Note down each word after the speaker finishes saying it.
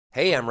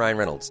Hey, I'm Ryan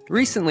Reynolds.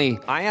 Recently,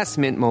 I asked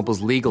Mint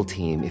Mobile's legal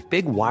team if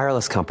big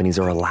wireless companies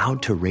are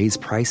allowed to raise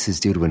prices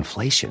due to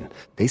inflation.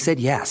 They said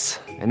yes.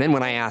 And then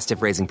when I asked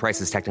if raising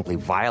prices technically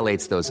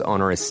violates those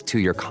onerous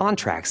two-year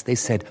contracts, they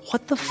said,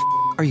 "What the f***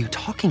 are you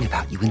talking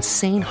about, you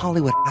insane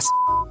Hollywood ass?"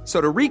 So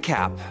to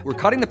recap, we're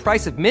cutting the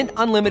price of Mint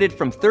Unlimited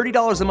from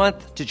 $30 a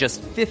month to just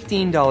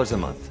 $15 a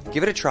month.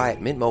 Give it a try at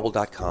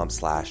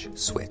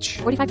mintmobile.com/switch.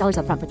 $45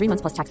 up front for 3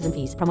 months plus taxes and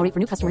fees. Promo rate for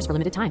new customers for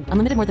limited time.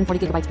 Unlimited more than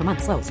 40 gigabytes per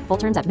month. Slows full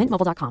terms at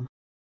mintmobile.com.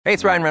 Hey,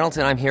 it's Ryan Reynolds,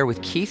 and I'm here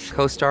with Keith,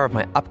 co-star of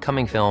my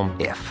upcoming film,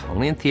 If,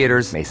 only in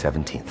theaters May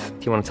 17th.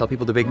 Do you want to tell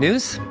people the big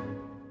news?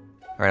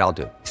 All right, I'll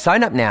do it.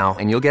 Sign up now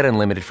and you'll get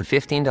unlimited for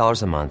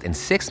 $15 a month and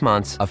 6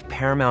 months of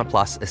Paramount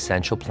Plus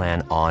Essential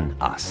Plan on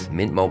us.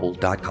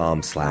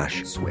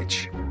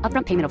 mintmobile.com/switch.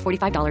 Upfront payment of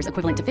 $45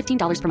 equivalent to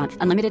 $15 per month.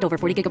 Unlimited over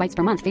 40 gigabytes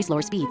per month. Face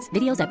lower speeds.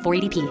 Videos at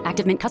 480p.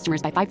 Active Mint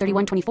customers by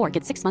 531.24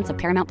 get 6 months of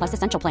Paramount Plus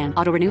Essential Plan.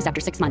 Auto renews after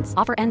 6 months.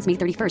 Offer ends May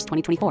 31st,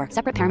 2024.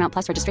 Separate Paramount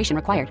Plus registration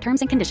required. Terms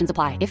and conditions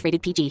apply if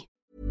rated PG.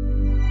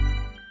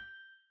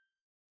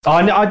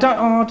 I don't.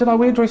 Oh, did I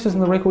wear dresses in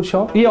the record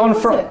shop? Yeah,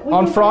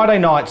 on Friday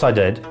nights I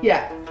did.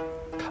 Yeah.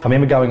 I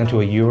remember going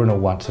into a urinal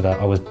once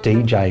I was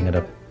DJing at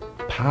a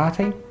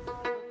party.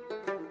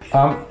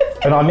 And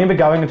I remember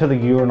going into the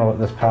urinal at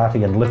this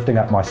party and lifting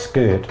up my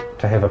skirt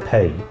to have a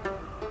pee,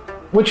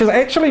 which is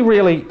actually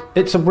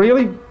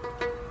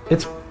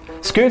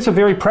skirts are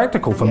very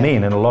practical for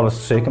men in a lot of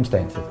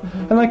circumstances,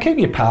 and they keep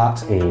your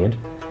parts aired.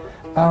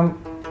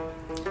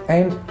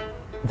 And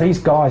these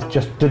guys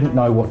just didn't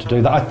know what to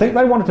do. I think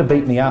they wanted to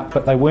beat me up,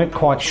 but they weren't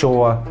quite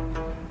sure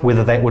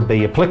whether that would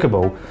be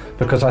applicable,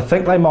 because I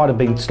think they might have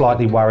been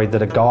slightly worried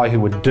that a guy who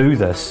would do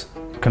this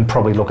can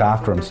probably look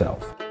after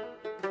himself.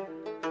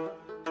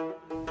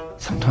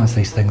 Sometimes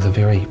these things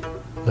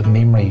the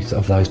memories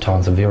of those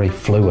times are very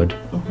fluid,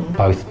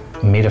 both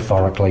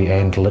metaphorically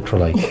and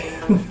literally.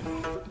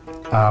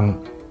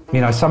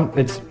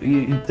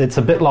 It's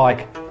a bit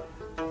like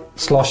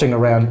sloshing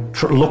around,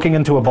 looking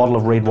into a bottle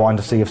of red wine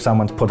to see if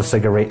someone's put a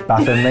cigarette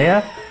butt in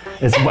there.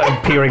 Is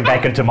peering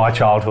back into my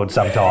childhood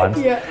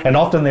sometimes. Yeah. And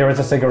often there is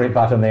a cigarette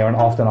butt in there, and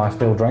often I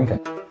still drink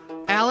it.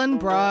 Alan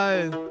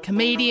Bro,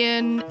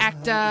 comedian,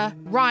 actor,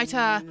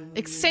 writer,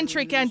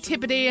 eccentric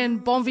Antipodean,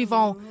 bon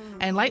vivant,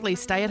 and lately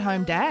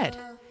stay-at-home dad.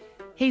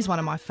 He's one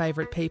of my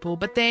favourite people,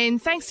 but then,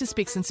 thanks to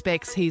Spicks and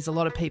Specs, he's a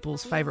lot of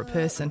people's favourite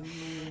person.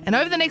 And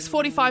over the next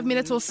 45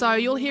 minutes or so,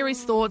 you'll hear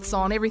his thoughts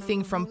on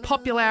everything from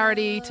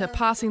popularity to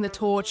passing the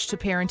torch to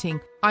parenting.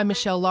 I'm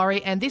Michelle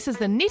Laurie, and this is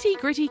the Nitty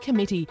Gritty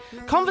Committee,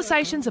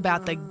 conversations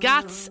about the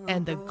guts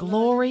and the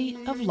glory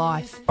of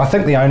life. I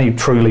think the only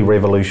truly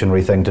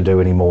revolutionary thing to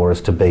do anymore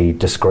is to be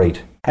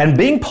discreet. And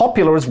being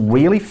popular is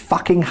really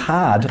fucking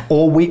hard,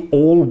 or we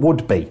all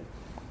would be.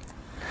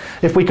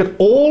 If we could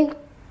all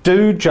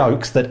do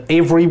jokes that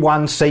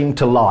everyone seemed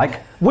to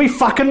like, we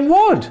fucking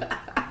would.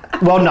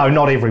 Well, no,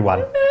 not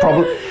everyone,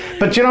 probably.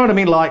 But you know what I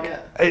mean? Like,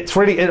 it's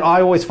really,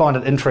 I always find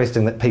it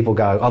interesting that people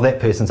go, oh,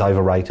 that person's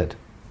overrated.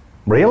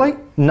 Really?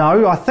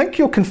 No, I think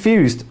you're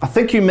confused. I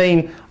think you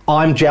mean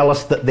I'm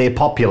jealous that they're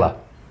popular.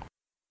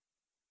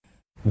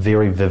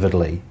 Very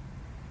vividly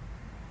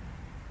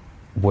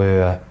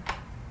were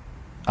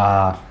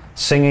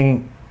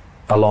singing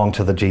along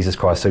to the Jesus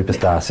Christ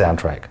Superstar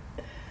soundtrack.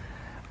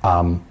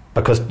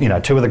 Because, you know,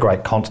 two of the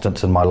great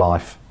constants in my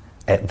life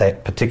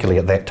particularly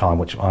at that time,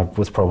 which I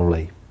was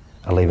probably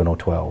 11 or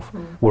 12,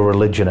 were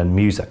religion and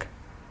music,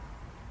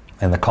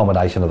 and the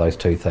combination of those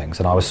two things.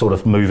 And I was sort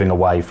of moving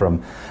away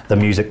from the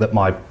music that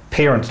my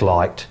parents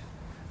liked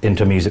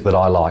into music that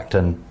I liked,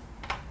 and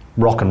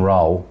rock and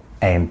roll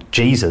and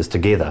Jesus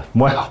together.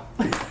 Well,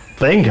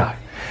 bingo.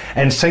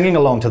 And singing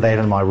along to that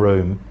in my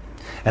room.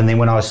 And then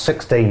when I was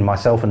 16,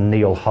 myself and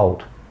Neil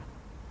Holt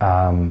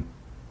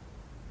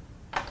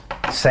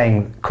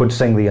could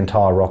sing the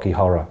entire Rocky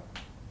Horror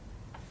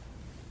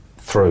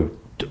through,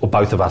 or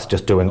both of us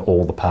just doing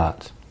all the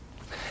parts.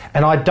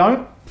 And I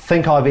don't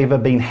think I've ever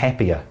been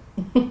happier.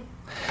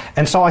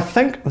 And so I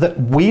think that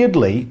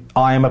weirdly,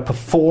 I am a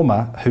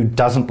performer who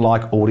doesn't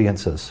like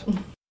audiences.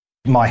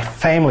 My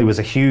family was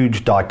a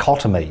huge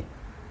dichotomy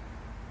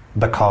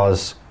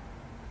because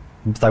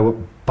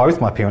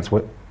both my parents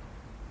were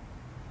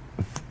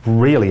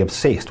really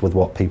obsessed with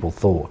what people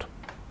thought.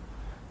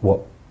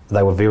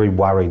 They were very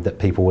worried that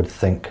people would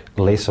think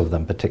less of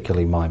them,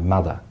 particularly my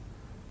mother.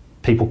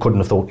 People couldn't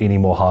have thought any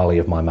more highly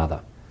of my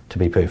mother, to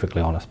be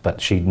perfectly honest, but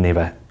she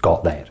never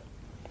got that.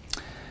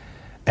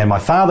 And my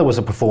father was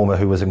a performer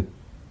who was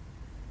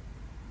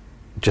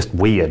just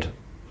weird,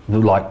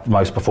 like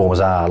most performers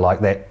are,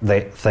 like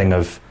that thing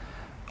of,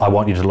 I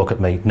want you to look at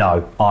me.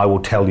 No, I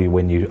will tell you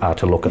when you are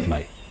to look at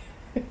me.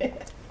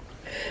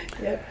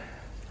 Yep.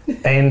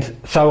 And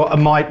so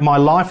my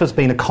life has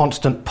been a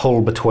constant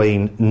pull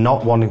between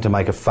not wanting to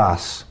make a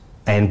fuss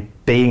and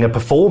being a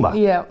performer.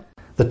 Yeah.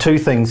 The two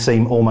things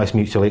seem almost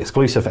mutually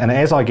exclusive, and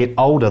as I get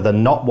older, the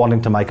not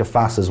wanting to make a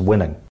fuss is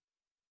winning.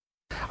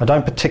 I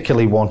don't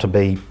particularly want to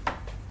be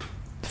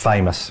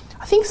famous.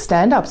 I think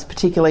stand-up's a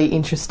particularly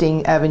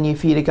interesting avenue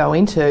for you to go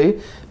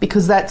into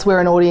because that's where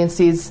an audience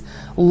is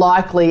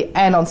likely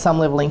and on some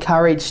level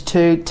encouraged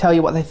to tell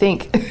you what they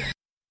think.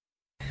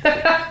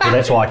 Well,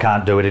 that's why I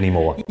can't do it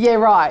anymore. Yeah,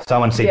 right.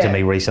 Someone said to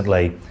me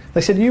recently,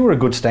 they said, you were a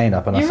good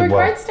stand-up. And I said,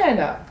 great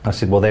stand-up. I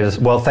said,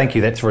 well, thank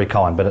you, that's very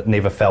kind, but it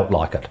never felt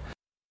like it.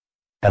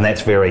 And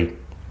it's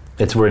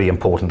really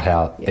important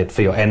how it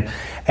feels. And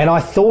I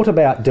thought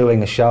about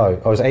doing a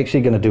show. I was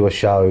actually going to do a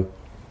show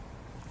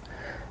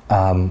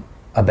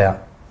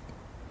about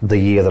the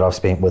year that I've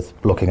spent with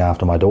looking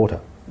after my daughter.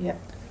 Yeah.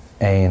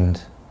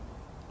 And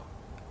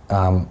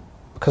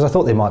because I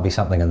thought there might be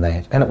something in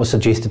that. And it was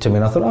suggested to me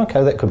and I thought,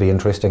 okay, that could be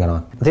interesting.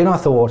 And then I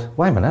thought,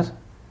 wait a minute,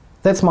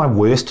 that's my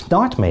worst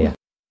nightmare.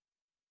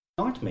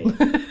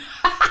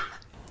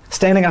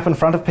 Standing up in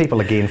front of people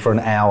again for an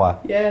hour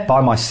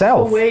by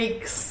myself. For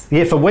weeks.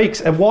 Yeah, for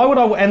weeks. And why would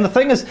I? And the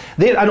thing is,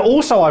 and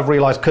also I've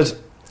realised, because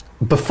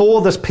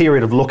before this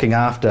period of looking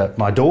after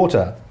my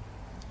daughter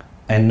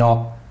and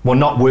not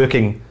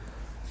working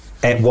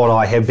at what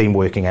I have been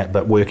working at,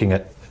 but working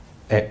at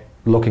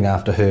looking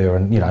after her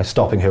and, you know,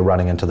 stopping her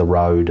running into the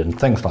road and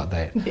things like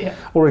that. Yeah.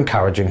 Or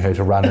encouraging her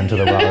to run into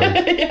the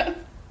road.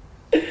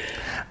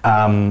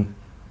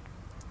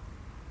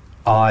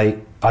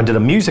 I did a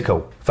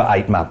musical for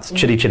 8 months,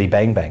 Chitty Chitty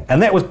Bang Bang,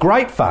 and that was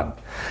great fun,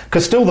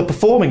 because still the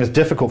performing is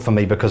difficult for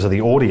me because of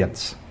the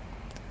audience,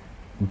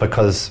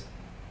 because,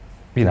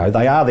 you know,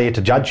 they are there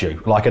to judge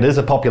you, like it is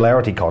a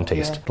popularity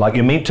contest, like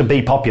you're meant to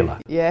be popular.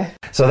 Yeah.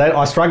 So that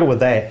I struggle with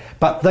that,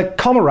 but the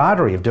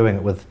camaraderie of doing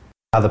it with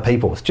other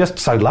people is just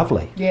so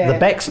lovely. Yeah. The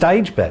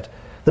backstage bit,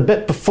 the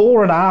bit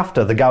before and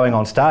after the going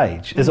on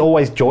stage is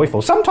always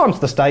joyful. Sometimes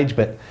the stage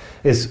bit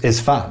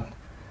is fun,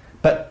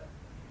 but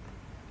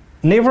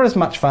never as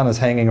much fun as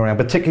hanging around,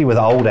 particularly with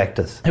old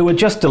actors who are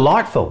just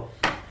delightful.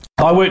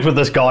 I worked with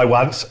this guy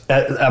once.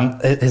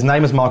 His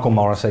name is Michael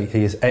Morrissey.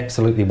 He is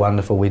absolutely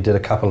wonderful. We did a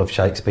couple of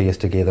Shakespeare's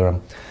together.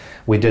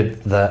 We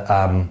did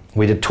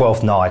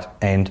Twelfth Night,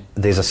 and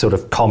there's a sort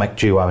of comic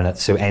duo in it.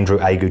 So Andrew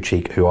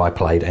Aguchik, who I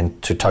played,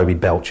 and to Toby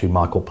Belch, who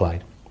Michael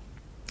played.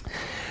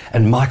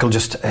 And Michael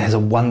just has a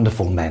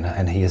wonderful manner,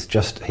 and he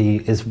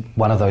is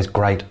one of those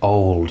great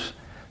old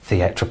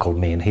theatrical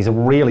men. He's a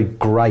really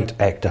great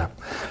actor.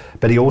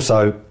 But he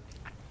also,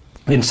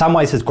 in some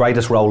ways, his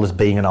greatest role is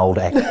being an old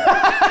actor.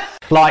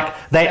 Like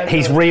that, he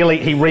has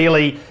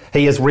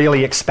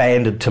really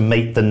expanded to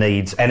meet the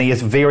needs, and he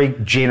is very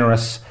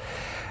generous.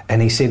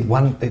 And he said,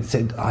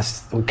 I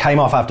came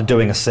off after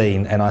doing a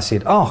scene, and I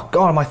said, oh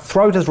God, my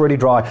throat is really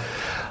dry.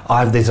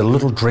 There's a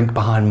little drink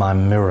behind my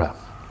mirror.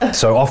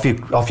 So off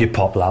you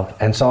pop, love.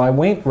 And so I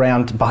went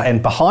round,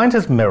 and behind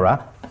his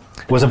mirror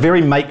was a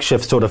very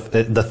makeshift sort of,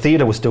 the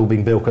theatre was still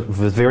being built, it was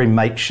a very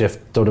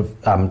makeshift sort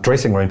of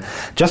dressing room,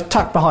 just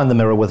tucked behind the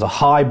mirror was a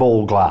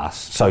highball glass,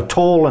 so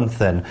tall and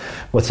thin,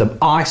 with some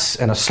ice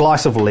and a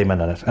slice of lemon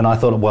in it. And I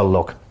thought, well,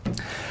 look.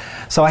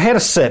 So I had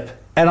a sip,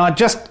 and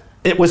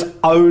it was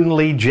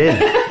only gin.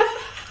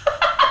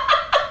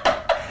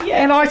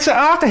 And I said,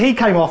 after he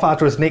came off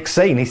after his next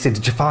scene, he said,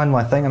 did you find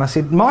my thing? And I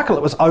said, Michael,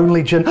 it was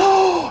only gin.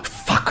 Oh,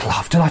 fuck,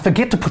 love, did I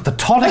forget to put the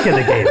tonic in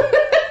again?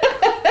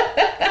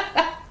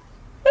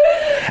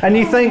 And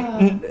you think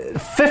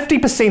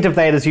 50% of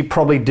that is you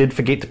probably did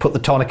forget to put the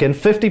tonic in.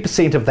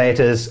 50% of that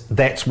is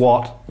that's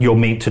what you're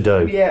meant to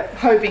do. Yeah,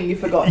 hoping you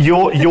forgot.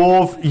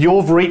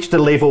 You've reached a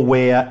level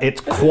where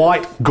it's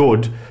quite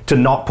good to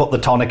not put the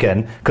tonic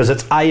in, because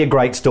it's A, a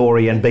great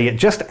story, and B, it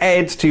just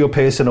adds to your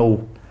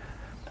personal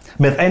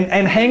myth.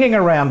 And hanging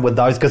around with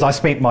those, because I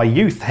spent my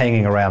youth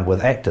hanging around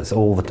with actors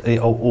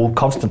all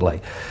constantly.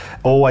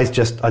 I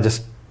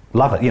just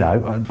love it. You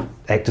know,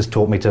 actors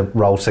taught me to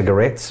roll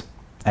cigarettes.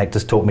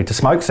 Actors taught me to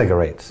smoke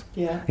cigarettes.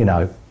 Yeah. You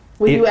know.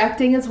 Were you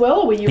acting as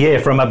well? Or were you? Yeah,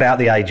 from about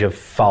the age of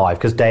 5,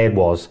 because Dad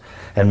was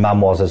and Mum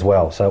was as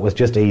well. So it was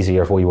just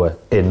easier if we were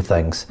in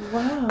things.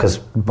 Wow. Because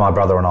my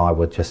brother and I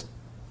were just,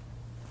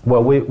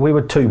 well, we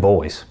were 2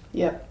 boys.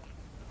 Yeah.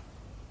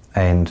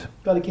 And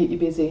got to keep you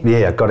busy.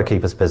 Yeah, got to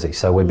keep us busy.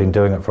 So we've been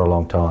doing it for a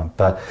long time.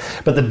 But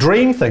the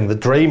dream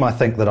I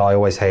think that I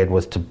always had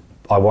was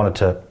I wanted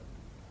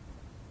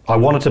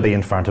to be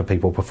in front of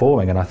people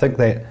performing, and I think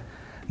that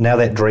now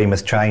that dream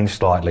has changed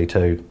slightly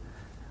to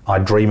I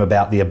dream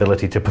about the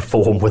ability to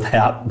perform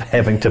without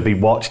having to be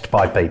watched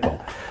by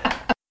people.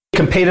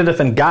 Competitive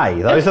and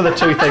gay. Those are the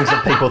 2 things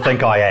that people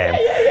think I am.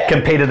 Yeah.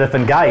 Competitive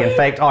and gay. In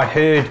fact, I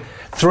heard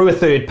through a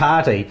third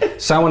party,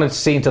 someone had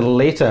sent a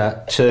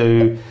letter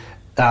to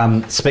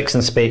Spicks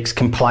and Specs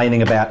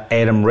complaining about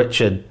Adam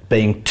Richard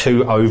being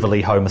too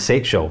overly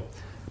homosexual.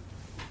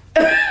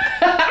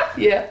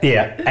 Yeah.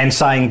 Yeah, and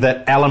saying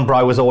that Alan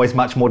Bro was always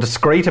much more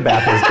discreet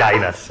about his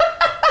gayness.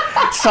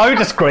 So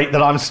discreet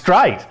that I'm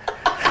straight.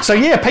 So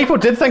yeah, people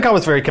did think I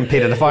was very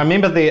competitive. I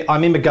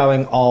remember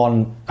going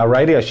on a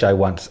radio show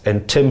once,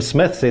 and Tim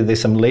Smith said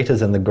there's some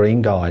letters in the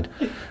Green Guide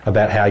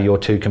about how you're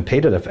too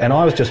competitive, and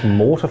I was just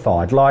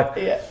mortified. Like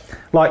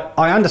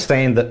I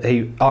understand that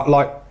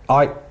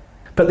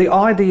but the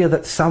idea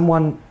that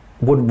someone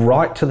would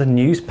write to the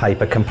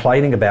newspaper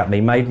complaining about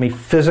me made me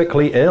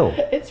physically ill.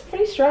 It's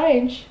pretty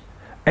strange.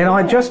 And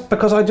I just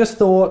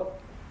thought,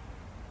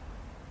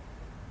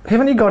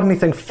 haven't you got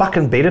anything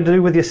fucking better to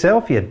do with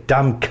yourself, you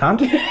dumb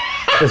cunt?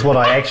 Is what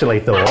I actually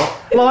thought.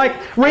 Like,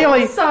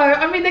 really? So,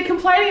 I mean, they're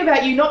complaining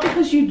about you not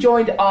because you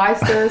joined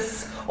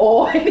ISIS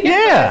or anything.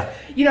 Yeah.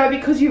 You know,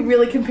 because you're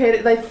really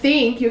competitive. They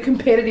think you're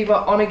competitive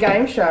on a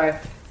game show.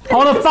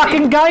 On a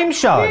fucking game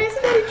show. Yeah,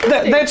 isn't that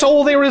interesting? That's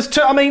all there is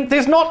to. I mean,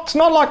 it's not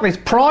like there's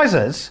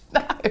prizes.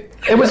 No.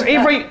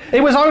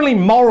 It was only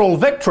moral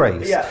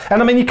victories. Yeah.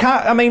 And I mean, you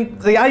can't. I mean,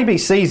 the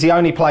ABC is the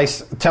only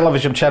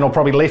television channel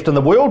probably left in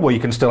the world where you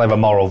can still have a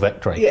moral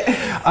victory.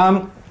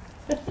 Yeah.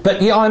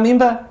 But yeah, I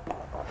remember.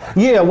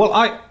 Yeah,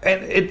 well,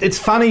 it's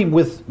funny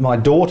with my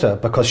daughter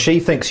because she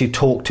thinks you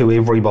talk to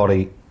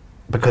everybody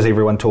because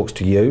everyone talks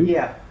to you.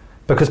 Yeah.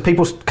 Because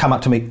people come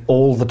up to me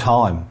all the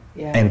time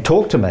and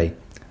talk to me.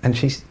 And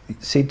she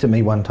said to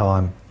me one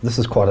time, this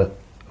is quite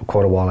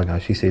a while ago,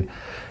 she said,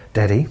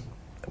 "Daddy,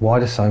 why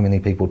do so many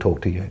people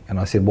talk to you?" And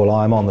I said, "Well,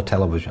 I'm on the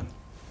television."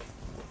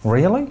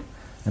 "Really?"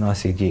 And I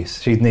said,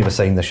 "Yes." She'd never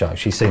seen the show.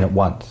 She's seen it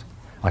once.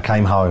 I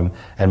came home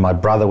and my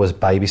brother was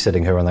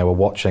babysitting her and they were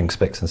watching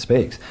Spicks and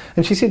Specs.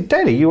 And she said,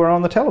 "Daddy, you were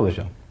on the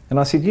television." And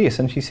I said, "Yes."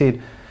 And she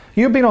said,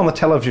 "You've been on the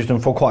television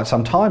for quite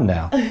some time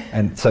now."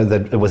 And so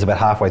it was about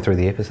halfway through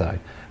the episode.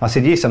 I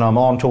said, "Yes, and I'm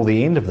on till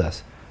the end of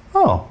this."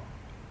 "Oh."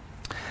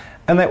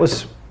 And that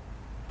was,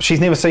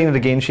 she's never seen it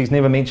again. She's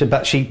never mentioned,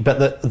 but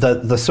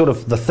the sort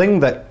of the thing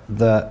that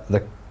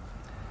the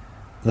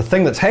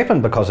thing that's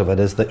happened because of it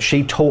is that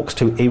she talks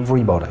to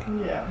everybody.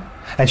 Yeah.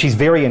 And she's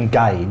very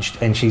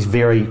engaged, and she's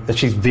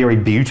very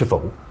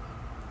beautiful.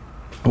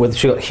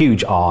 She's got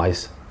huge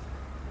eyes,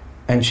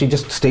 and she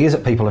just stares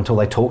at people until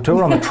they talk to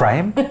her on the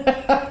tram.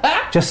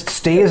 Just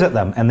stares at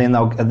them, and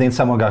then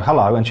someone will go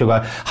hello, and she'll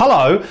go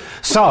hello.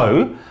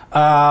 So.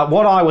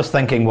 What I was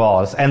thinking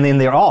was, and then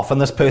they're off, and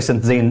this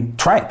person's then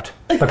trapped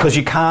because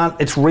you can't.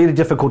 It's really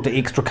difficult to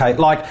extricate.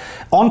 Like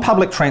on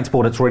public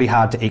transport, it's really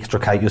hard to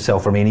extricate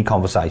yourself from any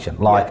conversation.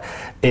 Like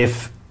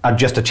if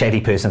just a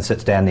chatty person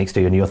sits down next to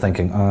you and you're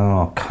thinking,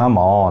 "Oh, come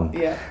on,"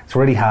 it's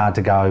really hard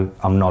to go,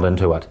 "I'm not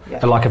into it."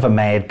 And like if a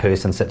mad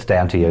person sits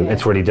down to you,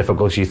 it's really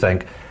difficult. You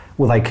think,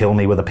 "Will they kill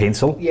me with a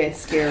pencil?" Yeah,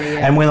 it's scary.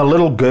 Yeah. And when a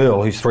little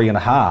girl who's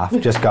 3.5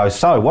 just goes,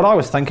 "So what I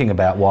was thinking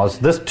about was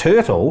this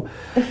turtle,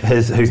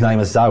 whose name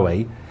is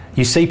Zoe,"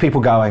 you see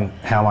people going,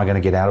 "How am I going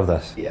to get out of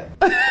this?" Yeah.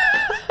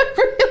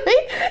 Really?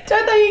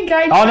 Don't they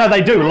engage? Oh no,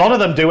 they do. A lot of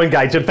them do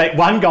engage. In fact,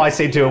 one guy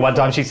said to her one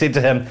time, she said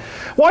to him,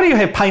 "Why do you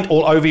have paint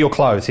all over your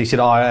clothes?" He said,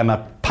 "I am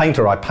a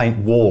painter, I paint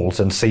walls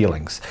and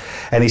ceilings."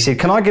 And he said,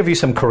 "Can I give you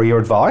some career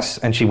advice?"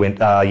 And she went,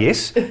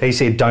 "Yes." He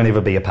said, "Don't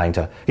ever be a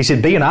painter." He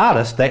said, "Be an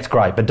artist, that's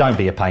great, but don't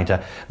be a painter.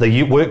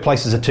 The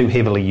workplaces are too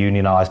heavily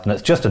unionised and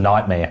it's just a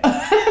nightmare."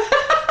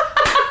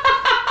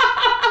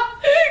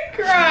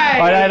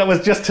 Great. I know, it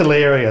was just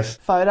hilarious.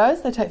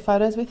 Photos? They take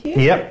photos with you?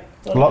 Yep,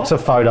 lots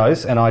of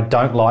photos, and I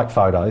don't like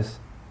photos.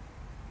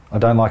 I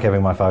don't like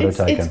having my photo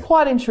taken. It's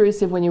quite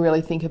intrusive when you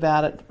really think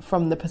about it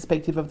from the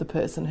perspective of the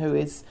person who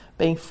is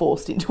being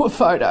forced into a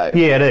photo.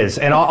 Yeah, it is.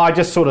 And I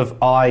just sort of,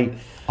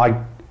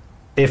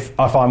 if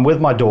I'm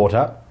with my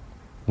daughter,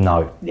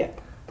 no. Yeah.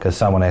 Because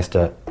someone has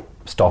to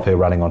stop her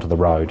running onto the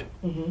road.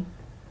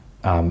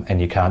 Mm-hmm.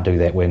 And you can't do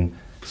that when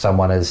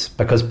someone is...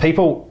 Because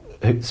people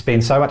who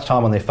spend so much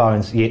time on their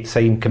phones yet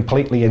seem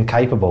completely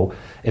incapable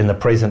in the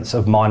presence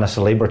of minor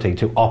celebrity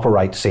to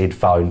operate said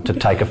phone to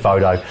take a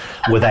photo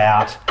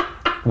without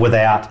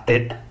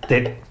it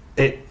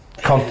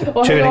Oh,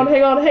 hang on,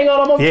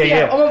 I'm on video.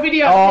 Yeah. I'm on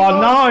video.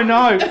 Oh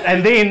no.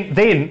 And then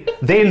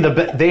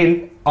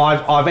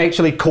I've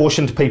actually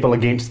cautioned people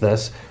against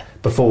this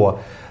before.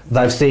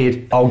 They've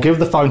said, "I'll give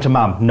the phone to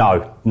Mum."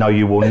 No,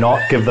 you will not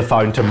give the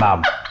phone to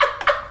Mum.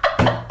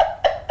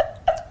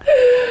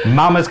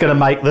 Mum is going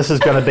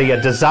to be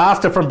a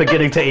disaster from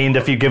beginning to end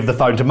if you give the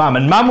phone to Mum.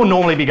 And Mum will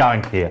normally be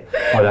going, "Here,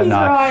 I don't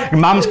know." Right.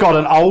 Mum's got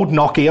an old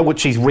Nokia, which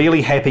she's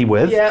really happy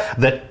with,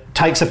 that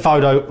takes a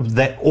photo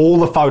that all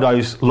the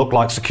photos look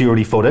like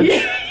security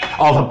footage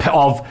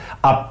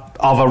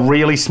of a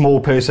really small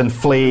person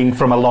fleeing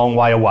from a long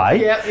way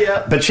away.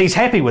 But she's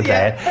happy with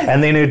that.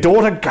 And then her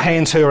daughter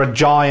hands her a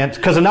giant...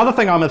 Because another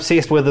thing I'm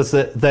obsessed with is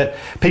that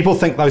people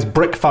think those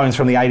brick phones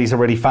from the 80s are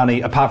really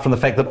funny, apart from the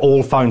fact that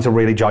all phones are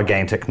really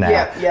gigantic now.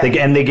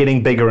 And they're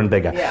getting bigger and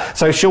bigger.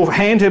 So she'll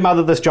hand her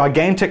mother this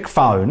gigantic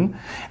phone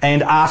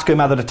and ask her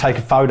mother to take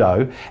a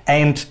photo,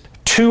 and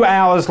 2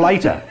 hours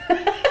later...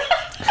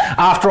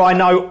 After I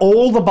know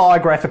all the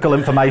biographical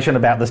information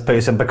about this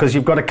person, because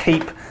you've got to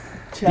keep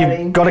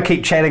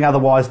chatting,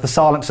 otherwise the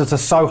silences are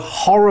so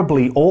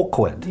horribly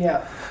awkward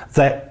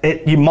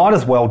that you might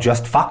as well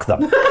just fuck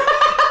them.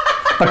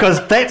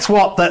 Because that's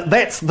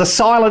the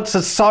silence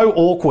is so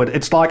awkward.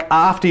 It's like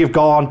after you've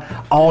gone,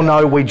 "Oh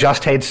no, we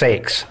just had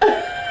sex."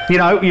 You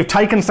know, you've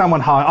taken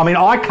someone home. I mean,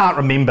 I can't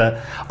remember.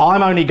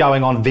 I'm only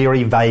going on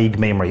very vague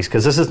memories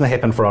because this hasn't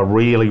happened for a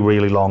really,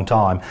 really long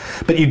time.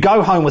 But you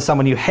go home with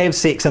someone, you have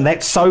sex, and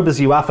that sobers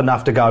you up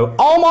enough to go,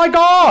 "Oh my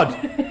God!"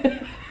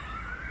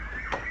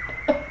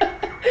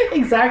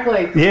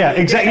 Exactly. Yeah,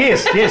 exactly.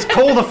 Yes.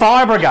 Call the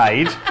fire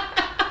brigade.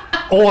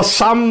 or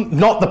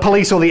not the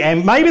police or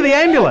maybe the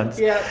ambulance.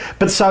 Yeah.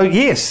 But so,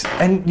 yes,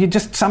 and you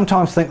just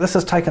sometimes think this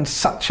has taken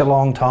such a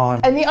long time.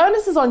 And the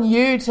onus is on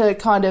you to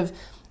kind of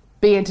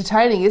be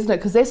entertaining, isn't it?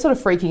 Because they're sort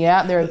of freaking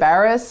out and they're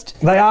embarrassed.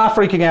 They are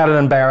freaking out and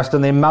embarrassed,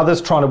 and their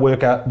mother's trying to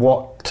work out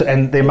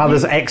and their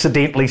mother's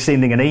accidentally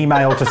sending an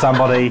email to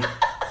somebody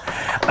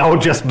or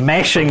just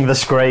mashing the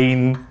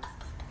screen.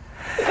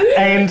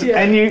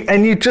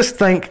 And you just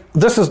think,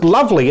 this is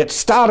lovely. It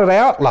started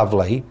out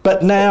lovely,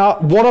 but now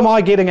what am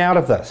I getting out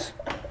of this?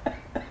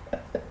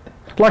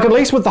 Like, at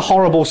least with the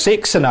horrible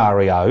sex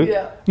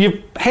scenario,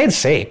 you've had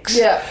sex.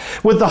 Yeah.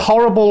 With the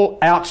horrible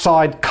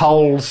outside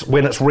Coles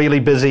when it's really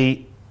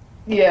busy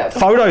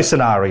photo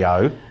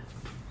scenario.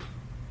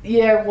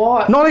 Yeah,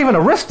 what? Not even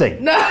a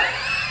wristing. No.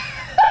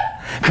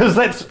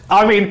 Because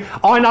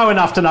I know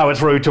enough to know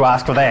it's rude to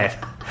ask for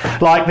that.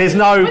 Like, there's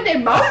no... When their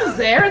mum's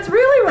there, it's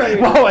really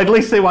rude. Well, at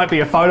least there won't be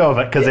a photo of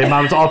it because their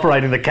mum's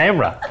operating the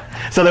camera.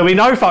 So there'll be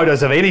no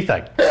photos of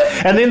anything.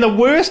 And then the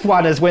worst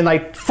one is when they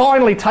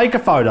finally take a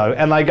photo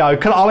and they go,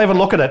 I'll have a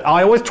look at it.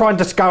 I always try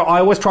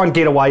and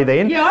get away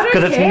then. Yeah, I don't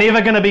because it's care. never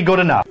going to be good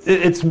enough.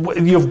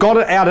 You've got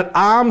it out at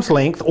arm's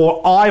length,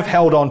 or I've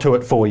held onto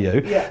it for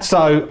you. Yeah.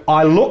 So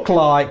I look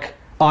like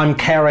I'm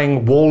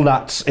carrying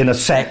walnuts in a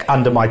sack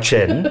under my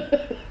chin.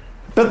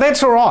 But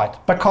that's all right,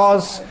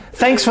 because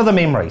thanks for the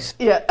memories.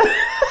 Yeah.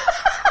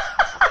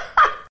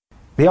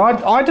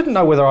 I didn't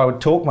know whether I would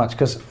talk much,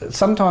 because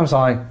sometimes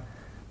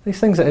these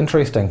things are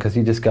interesting because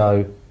you just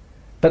go,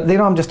 but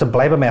then I'm just a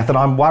blabbermouth, and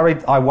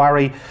I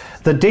worry.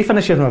 The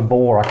definition of a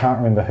bore, I can't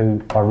remember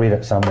who, I read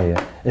it somewhere,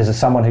 is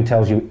someone who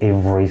tells you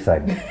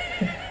everything.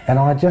 And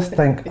I just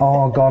think,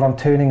 oh God, I'm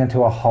turning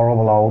into a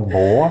horrible old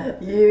bore.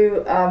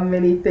 You are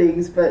many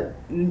things, but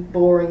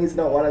boring is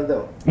not one of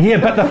them. Yeah,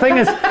 but the thing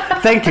is,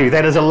 thank you,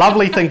 that is a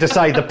lovely thing to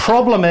say. The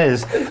problem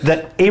is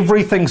that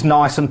everything's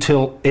nice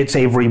until it's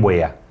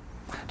everywhere.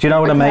 Do you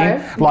know what I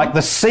mean? Like,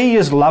 the sea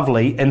is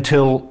lovely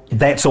until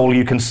that's all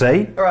you can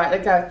see. All right,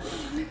 okay.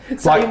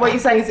 So what you're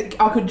saying is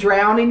I could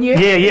drown in you?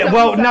 Yeah.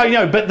 Well,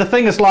 no, but the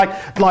thing is,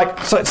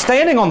 so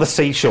standing on the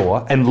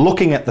seashore and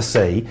looking at the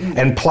sea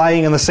and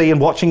playing in the sea and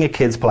watching your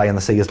kids play in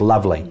the sea is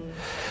lovely.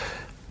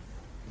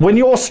 When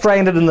you're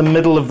stranded in the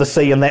middle of the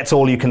sea and that's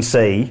all you can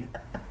see,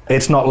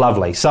 it's not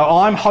lovely. So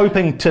I'm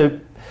hoping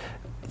to...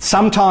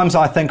 Sometimes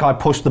I think I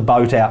push the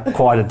boat out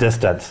quite a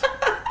distance.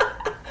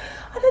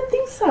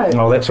 So.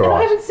 Oh, that's all right.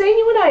 I haven't seen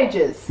you in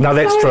ages. No,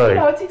 that's true.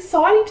 It's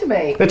exciting to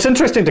me. It's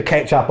interesting to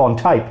catch up on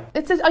tape.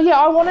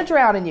 I want to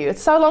drown in you.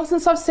 It's so long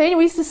since I've seen you.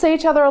 We used to see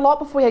each other a lot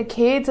before we had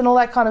kids and all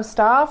that kind of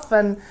stuff.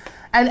 And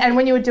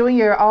when you were doing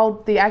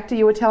the actor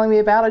you were telling me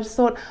about, I just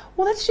thought,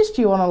 well, that's just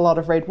you on a lot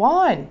of red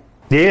wine.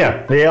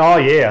 Yeah.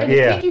 And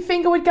your pinky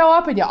finger would go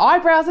up and your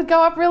eyebrows would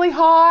go up really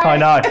high. I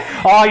know.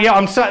 Oh, yeah,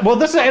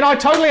 and I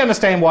totally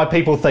understand why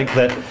people think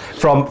that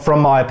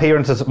from my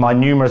appearances, my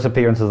numerous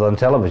appearances on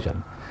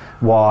television,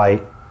 why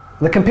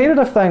the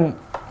competitive thing,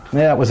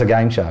 it was a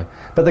game show.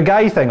 But the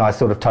gay thing I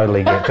sort of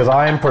totally get, because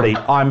I'm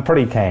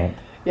pretty camp.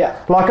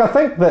 Yeah. Like,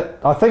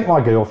 I think my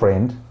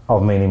girlfriend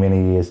of many,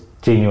 many years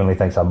genuinely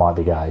thinks I might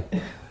be gay.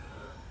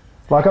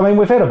 Like, I mean,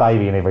 we've had a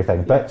baby and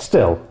everything, but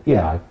still, you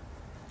know.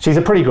 She's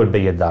a pretty good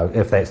beard, though,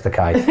 if that's the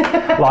case.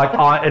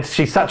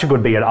 She's such a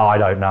good beard, I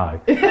don't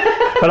know.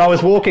 But I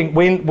was walking,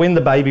 when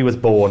the baby was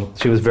born,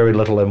 she was very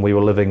little, and we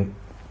were living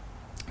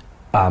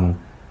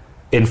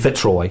in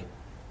Fitzroy.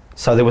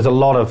 So there was a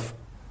lot of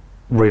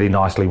really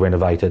nicely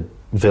renovated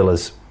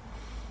villas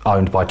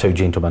owned by two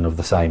gentlemen of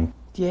the same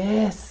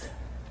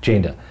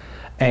gender.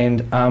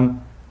 And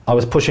I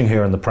was pushing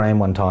her in the pram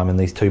one time, and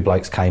these two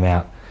blokes came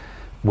out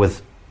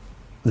with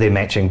their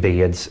matching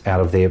beards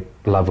out of their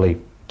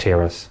lovely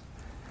terrace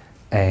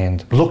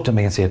and looked at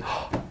me and said,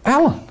 "Oh,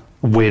 Alan,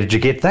 where did you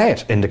get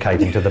that?"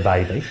 indicating to the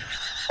baby.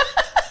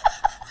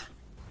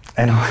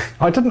 And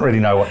I didn't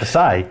really know what to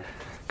say,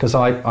 because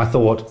I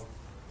thought,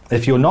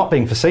 if you're not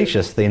being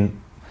facetious,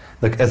 then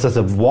there's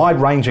a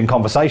wide-ranging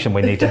conversation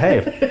we need to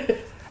have.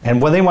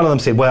 And then one of them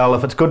said, well,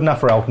 if it's good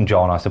enough for Elton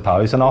John, I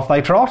suppose, and off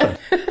they trotted.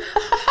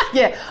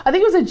 Yeah, I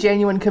think it was a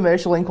genuine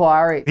commercial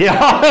inquiry.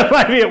 Yeah,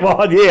 maybe it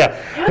was,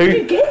 yeah. How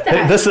did you get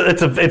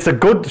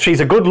that? She's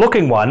a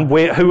good-looking one,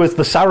 who is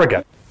the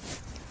surrogate.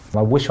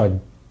 I wish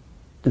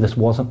this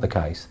wasn't the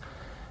case.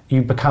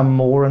 You become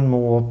more and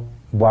more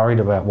worried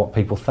about what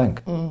people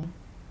think. And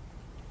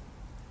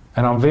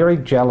I'm very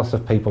jealous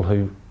of people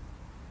who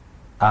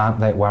aren't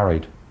that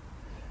worried.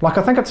 Like,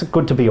 I think it's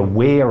good to be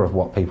aware of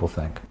what people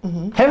think.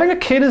 Having a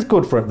kid is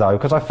good for it, though,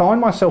 because I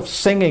find myself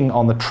singing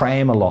on the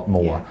tram a lot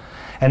more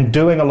and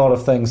doing a lot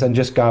of things and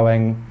just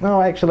going, oh,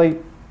 actually,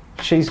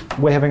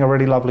 we're having a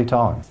really lovely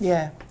time.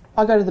 Yeah.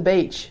 I go to the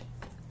beach,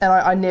 and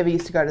I never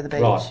used to go to the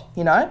beach,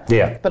 you know?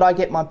 Yeah. But I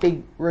get my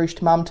big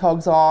ruched mum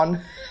togs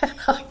on, and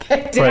I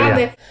get down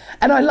there,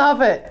 and I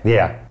love it.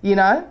 Yeah. You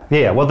know?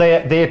 Yeah, well,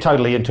 they're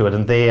totally into it,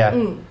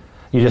 and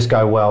you just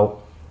go,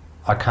 well,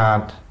 I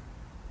can't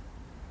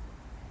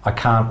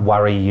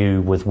worry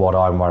you with what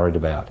I'm worried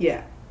about.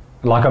 Yeah.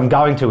 Like, I'm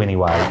going to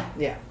anyway.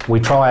 Yeah. We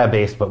try our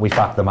best, but we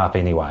fuck them up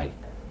anyway.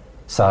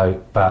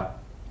 So, but,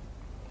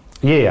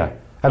 yeah.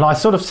 And I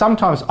sort of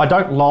sometimes, I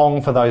don't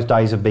long for those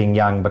days of being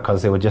young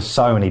because there were just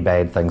so many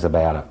bad things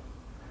about it.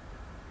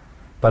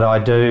 But I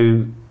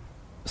do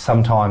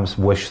sometimes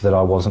wish that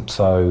I wasn't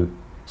so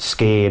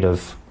scared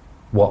of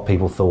what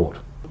people thought.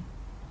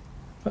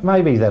 But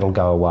maybe that'll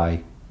go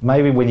away.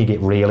 Maybe when you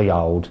get really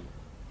old,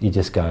 you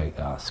just go,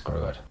 oh,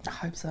 screw it. I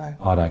hope so.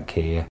 I don't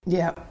care.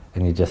 Yeah.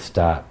 And you just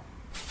start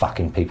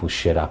fucking people's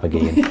shit up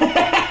again.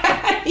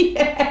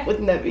 Yeah,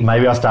 wouldn't that be?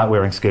 Maybe I'll start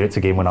wearing skirts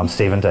again when I'm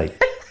 70.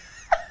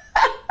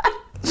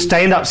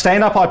 Stand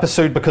up I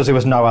pursued because there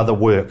was no other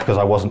work, because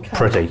I wasn't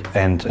pretty,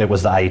 and it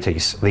was the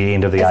 80s, the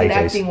end of the 80s. As an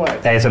acting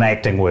work. As an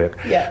acting work.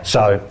 Yeah.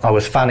 So I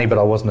was funny, but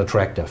I wasn't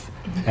attractive.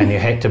 And you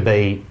had to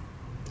be,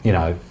 you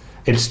know,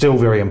 it's still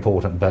very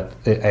important, but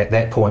at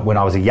that point when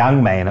I was a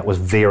young man, it was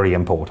very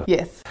important.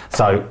 Yes.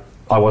 So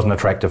I wasn't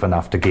attractive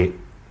enough to get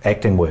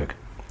acting work.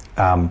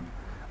 And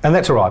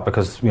that's all right,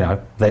 because, you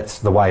know, that's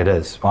the way it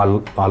is. I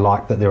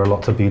like that there are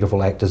lots of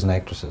beautiful actors and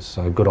actresses,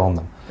 so good on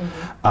them.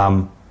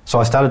 Mm-hmm. So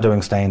I started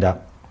doing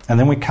stand-up. And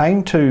then we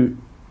came to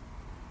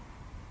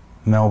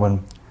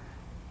Melbourne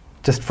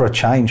just for a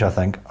change, I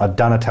think. I'd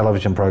done a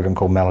television program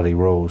called Melody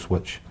Rules,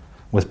 which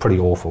was pretty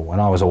awful,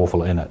 and I was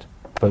awful in it.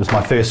 But it was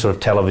my first sort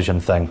of television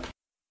thing.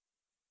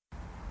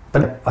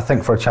 But I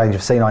think for a change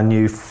of scene, I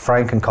knew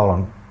Frank and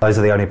Colin. Those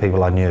are the only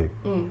people I knew.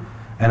 Mm.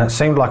 And it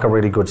seemed like a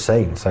really good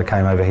scene, so I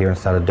came over here and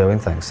started doing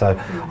things. So,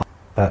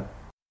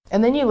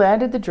 And then you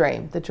landed the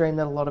dream that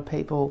a lot of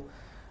people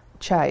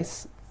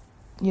chase.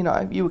 You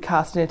know, you were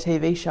cast in a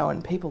TV show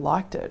and people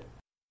liked it.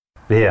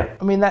 Yeah.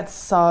 I mean,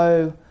 that's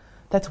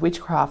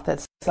witchcraft.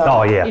 That's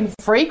so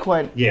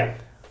infrequent. Yeah.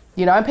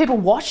 You know, and people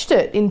watched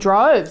it in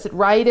droves. It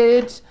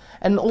rated,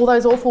 and all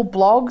those awful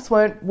blogs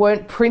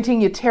weren't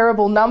printing your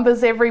terrible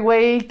numbers every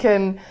week,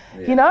 and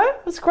you know,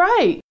 it was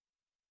great.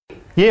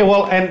 Yeah,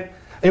 well, and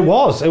it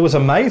was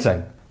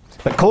amazing.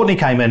 But Courtney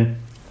came in.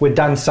 We'd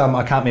done some,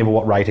 I can't remember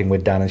what rating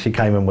we'd done, and she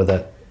came in with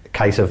a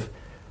case of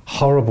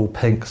horrible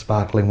pink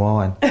sparkling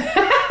wine.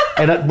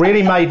 And it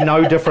really made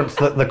no difference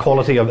that the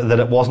quality of it, that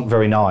it wasn't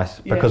very nice,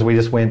 because we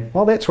just went,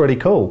 well, that's really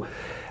cool.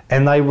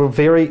 And the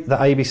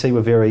ABC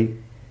were very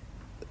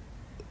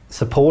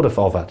supportive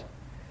of it.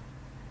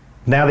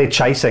 Now they're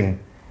chasing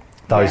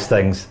those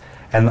things.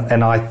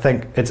 And I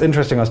think it's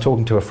interesting, I was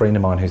talking to a friend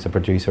of mine who's a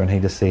producer, and he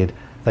just said,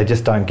 they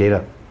just don't get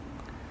it.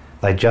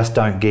 They just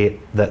don't get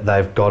that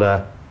that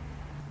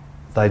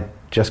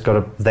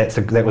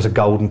was a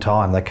golden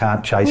time. They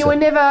can't chase it. You were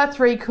never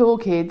three cool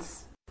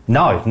kids.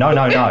 No. No.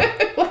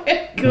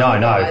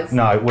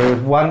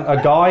 We're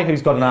a guy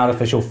who's got an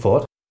artificial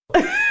foot.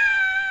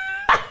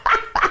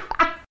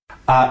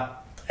 A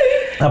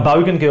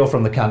bogan girl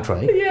from the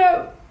country.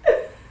 Yeah.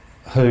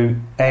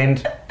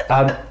 And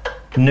a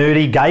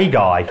nerdy gay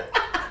guy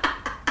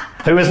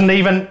who isn't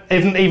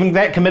even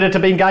that committed to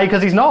being gay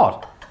because he's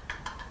not.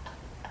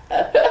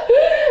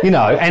 You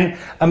know, and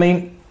I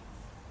mean,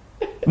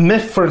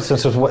 Myth, for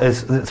instance,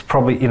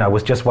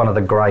 was just one of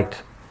the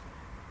great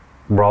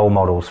role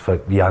models for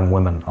young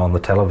women on the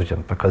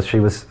television, because she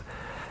was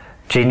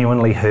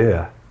genuinely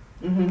her.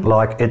 Mm-hmm.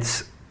 Like,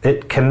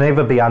 it can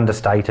never be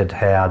understated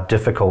how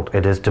difficult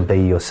it is to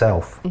be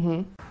yourself.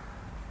 Mm-hmm.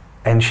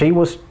 And she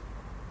was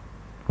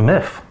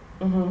Myth.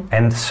 Mm-hmm.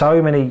 And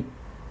so many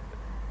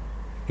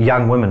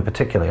young women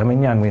particularly, I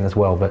mean young men as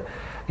well, but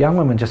young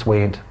women just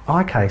went,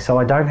 okay, so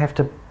I don't have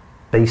to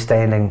be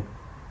standing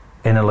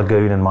in a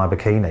lagoon in my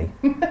bikini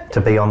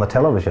to be on the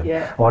television.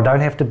 Yeah. Or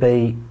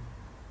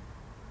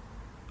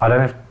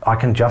I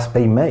can just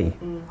be me.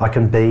 Mm. I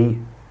can be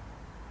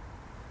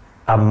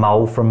a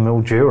mole from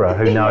Mildura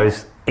who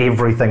knows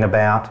everything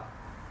about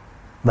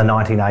the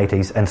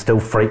 1980s and still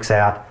freaks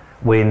out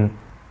when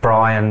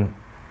Brian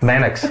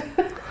Mannix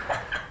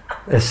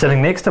is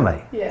sitting next to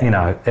me. Yeah. You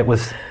know, it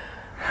was...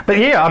 But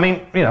yeah, I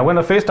mean, you know, when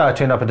the first day I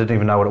turned up, I didn't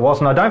even know what it was,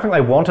 and I don't think they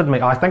wanted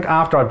me. I think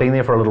after I'd been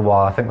there for a little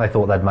while, I think they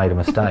thought they'd made a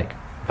mistake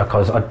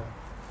because I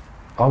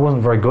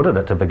wasn't very good at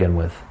it to begin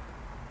with.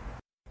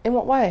 In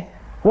what way?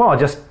 Well,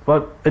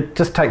 it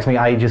just takes me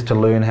ages to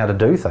learn how to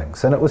do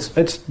things, and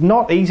it's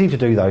not easy to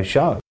do those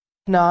shows.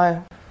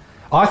 No.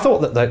 I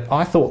thought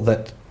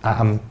that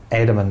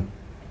Adam and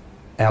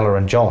Ella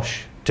and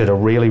Josh did a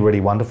really,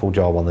 really wonderful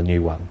job on the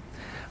new one.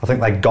 I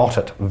think they got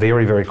it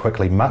very, very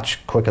quickly,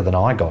 much quicker than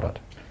I got it.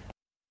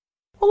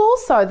 Well,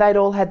 also, they'd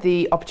all had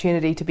the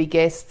opportunity to be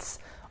guests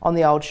on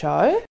the old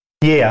show.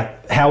 Yeah,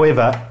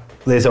 however,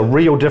 there's a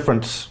real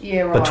difference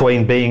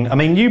between being... I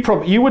mean,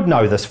 you would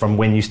know this from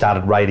when you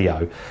started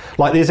radio.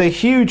 Like, there's a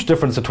huge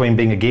difference between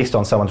being a guest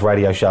on someone's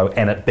radio show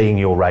and it being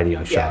your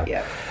radio show.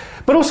 Yeah.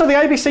 But also, the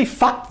ABC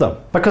fucked them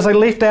because they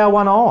left our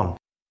one on.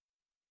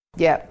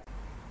 Yeah.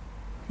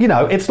 You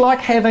know, it's like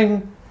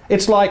having...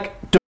 It's like...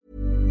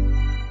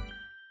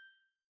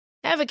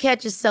 Ever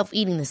catch yourself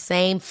eating the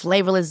same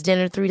flavorless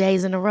dinner 3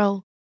 days in a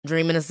row?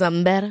 Dreaming of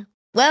something better?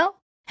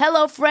 Well,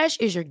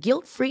 HelloFresh is your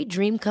guilt-free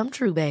dream come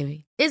true,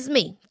 baby. It's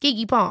me,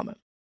 Keke Palmer.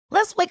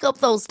 Let's wake up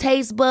those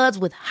taste buds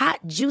with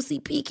hot, juicy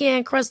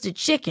pecan-crusted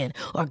chicken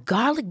or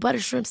garlic butter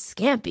shrimp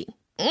scampi.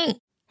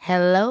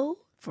 Hello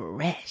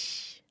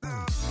Fresh.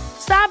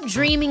 Stop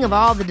dreaming of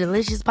all the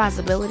delicious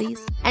possibilities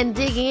and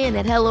dig in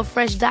at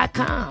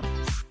HelloFresh.com.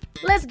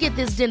 Let's get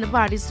this dinner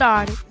party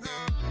started.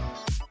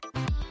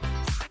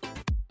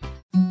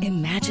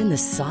 Imagine the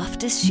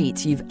softest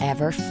sheets you've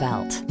ever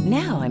felt.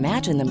 Now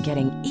imagine them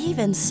getting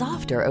even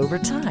softer over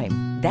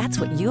time.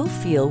 That's what you'll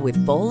feel with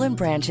Boll &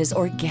 Branch's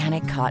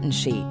organic cotton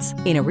sheets.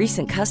 In a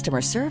recent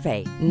customer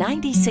survey,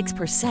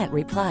 96%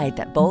 replied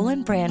that Boll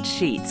 & Branch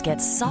sheets get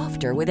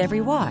softer with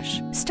every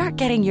wash. Start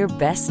getting your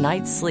best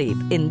night's sleep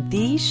in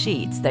these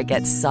sheets that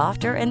get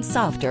softer and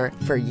softer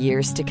for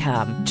years to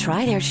come.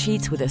 Try their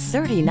sheets with a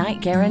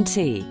 30-night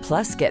guarantee.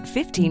 Plus, get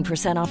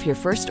 15% off your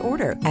first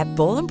order at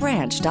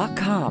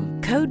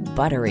bollandbranch.com. Code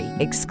BUTTERY.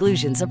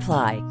 Exclusions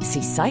apply.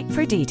 See site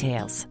for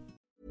details.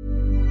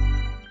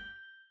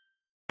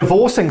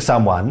 Divorcing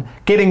someone,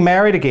 getting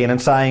married again and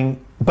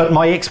saying, but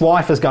my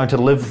ex-wife is going to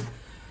live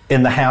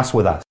in the house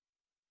with us.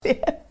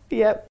 Yeah.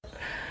 Yep.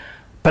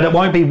 But it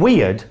won't be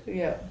weird.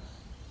 Yeah.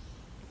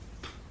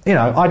 You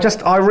know, I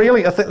think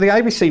the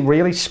ABC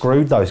really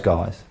screwed those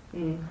guys.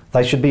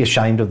 They should be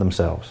ashamed of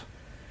themselves.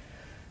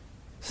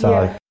 So.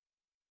 Yeah.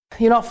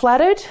 You're not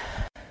flattered?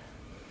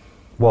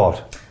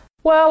 What?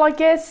 Well, I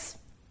guess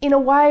in a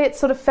way it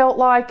sort of felt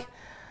like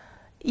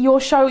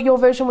your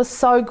version was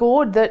so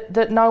good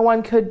that no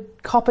one could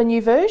cop a new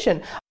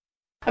version.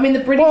 I mean, the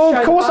British show,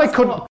 of course they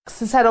could.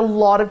 Has had a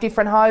lot of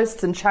different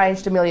hosts and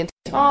changed a million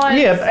times.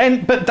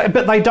 Yeah,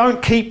 but they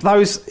don't keep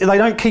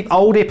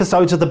old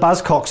episodes of the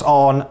Buzzcocks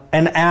on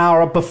an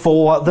hour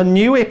before the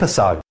new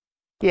episode.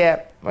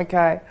 Yeah.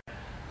 Okay.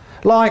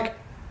 Like,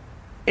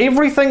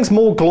 everything's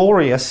more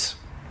glorious.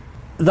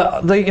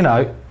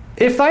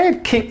 If they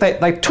had kept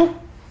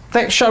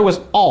that show was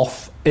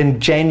off in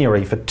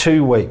January for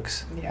 2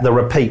 weeks. Yeah. The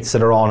repeats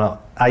that are on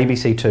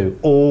ABC2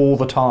 all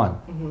the time.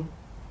 Mm-hmm.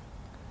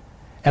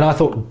 And I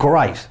thought,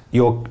 great,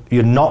 you're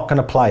not going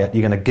to play it.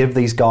 You're going to give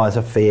these guys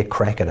a fair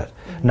crack at it.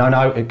 Mm-hmm.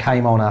 No, it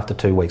came on after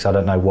 2 weeks. I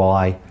don't know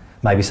why.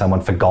 Maybe someone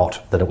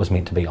forgot that it was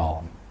meant to be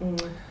on.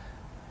 Mm-hmm.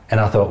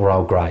 And I thought,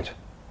 well, great.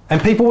 And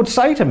people would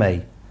say to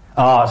me,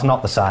 oh, it's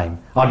not the same.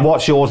 I'd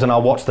watch yours and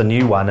I'll watch the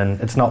new one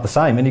and it's not the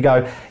same. And you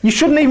go, you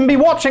shouldn't even be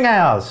watching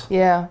ours.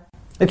 Yeah.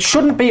 It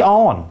shouldn't be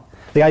on.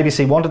 The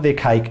ABC wanted their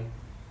cake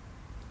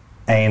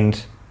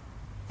and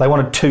they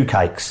wanted 2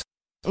 cakes.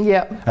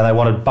 Yeah. And they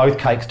wanted both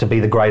cakes to be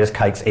the greatest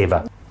cakes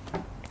ever.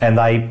 And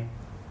they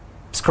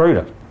screwed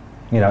it.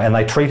 And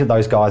they treated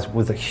those guys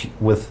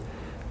with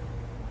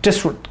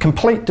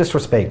complete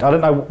disrespect. I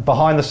don't know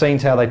behind the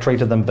scenes how they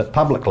treated them, but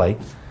publicly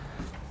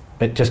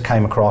it just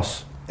came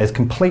across as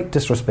complete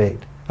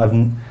disrespect. I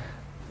think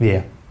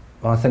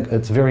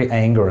it's very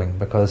angering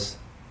because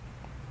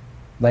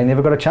they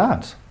never got a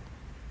chance.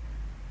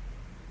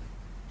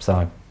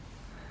 So,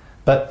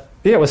 but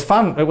yeah, it was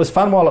fun. It was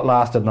fun while it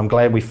lasted, and I'm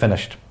glad we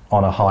finished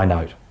on a high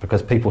note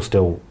because people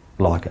still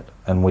like it,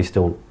 and we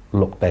still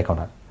look back on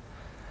it.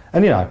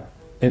 And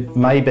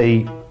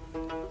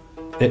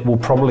it will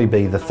probably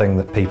be the thing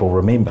that people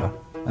remember,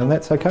 and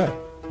that's okay.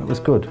 It was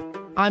good.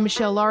 I'm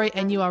Michelle Laurie,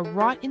 and you are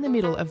right in the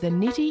middle of the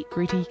Nitty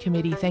Gritty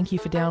Committee. Thank you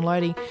for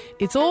downloading.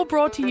 It's all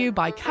brought to you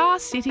by Car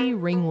City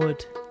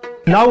Ringwood.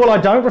 No, well, I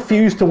don't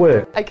refuse to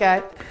work.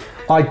 Okay.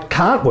 I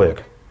can't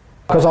work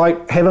because I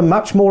have a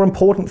much more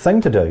important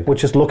thing to do,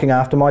 which is looking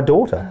after my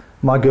daughter.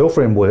 My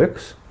girlfriend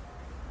works,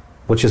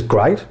 which is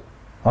great.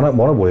 I don't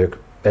want to work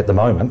at the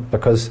moment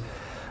because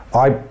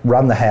I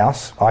run the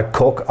house, I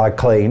cook, I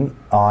clean,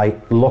 I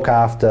look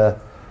after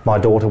my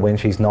daughter when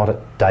she's not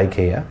at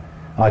daycare.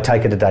 I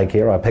take her to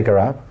daycare, I pick her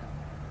up.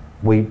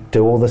 We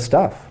do all this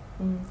stuff.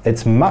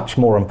 It's much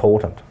more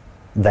important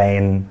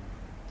than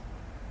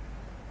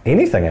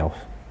anything else.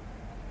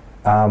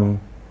 No,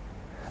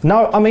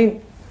 I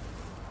mean,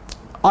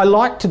 I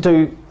like to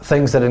do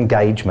things that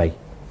engage me.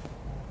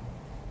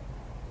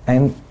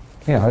 And,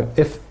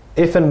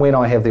 if and when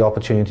I have the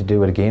opportunity to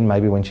do it again,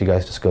 maybe when she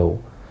goes to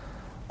school,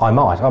 I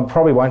might. I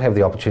probably won't have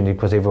the opportunity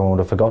because everyone would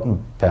have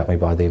forgotten about me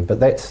by then, but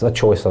that's a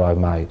choice that I've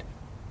made.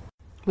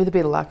 With a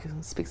bit of luck,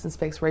 Spicks and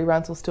Specs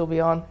reruns will still be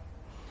on.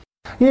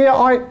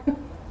 Yeah,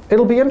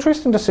 it'll be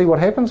interesting to see what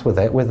happens with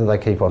that, whether they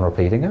keep on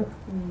repeating it.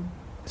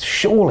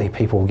 Surely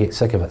people will get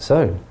sick of it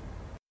soon.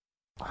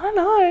 I don't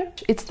know.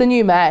 It's the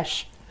new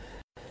MASH.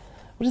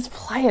 We'll just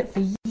play it for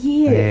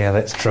years. Yeah,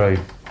 that's true.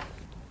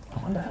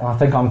 I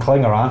think I'm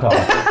Klinger, aren't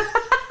I?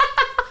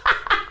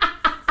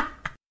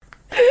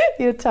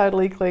 You're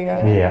totally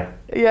Klinger. Yeah.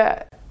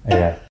 Yeah.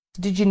 Yeah.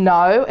 Did you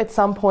know at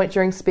some point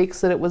during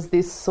Spicks that it was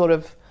this sort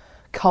of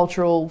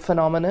cultural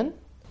phenomenon?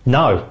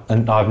 No,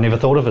 and I've never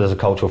thought of it as a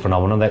cultural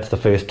phenomenon. That's the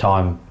first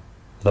time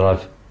that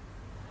I've...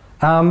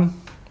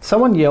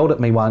 someone yelled at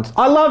me once,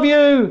 "I love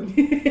you!"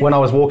 when I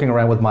was walking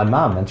around with my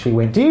mum, and she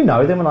went, "Do you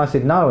know them?" And I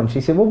said, "No." And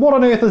she said, "Well, what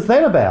on earth is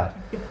that about?"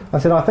 I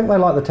said, "I think they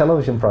like the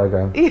television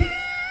program."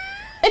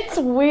 It's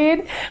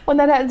weird when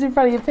that happens in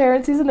front of your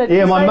parents, isn't it?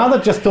 Yeah, my mother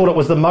just thought it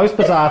was the most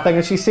bizarre thing,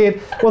 and she said,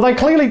 "Well,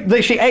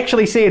 she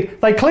actually said,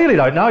 they clearly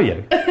don't know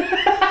you."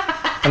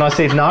 And I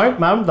said, "No,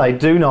 Mum, they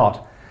do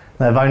not.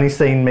 They've only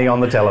seen me on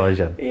the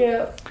television."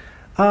 Yeah.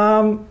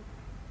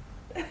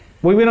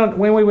 when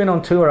we went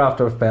on tour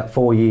after about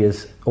 4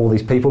 years, all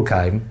these people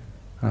came.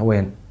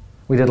 And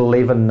we did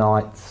 11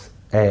 nights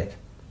at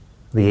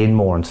the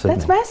Enmore in Sydney.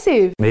 That's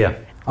massive. Yeah.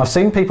 I've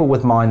seen people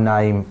with my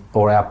name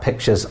or our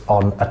pictures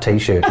on a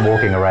T-shirt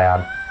walking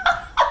around,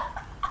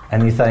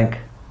 and you think,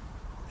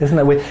 isn't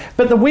that weird?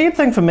 But the weird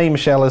thing for me,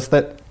 Michelle, is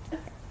that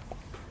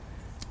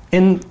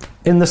in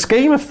the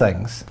scheme of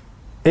things,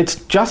 it's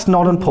just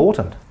not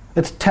important.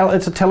 It's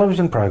a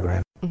television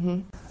program.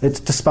 Mm-hmm. It's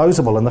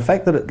disposable, and the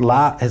fact that it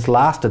has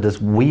lasted is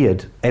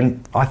weird,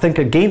 and I think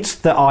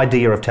against the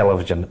idea of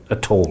television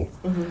at all.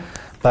 Mm-hmm.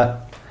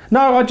 But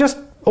no,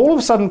 all of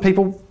a sudden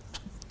people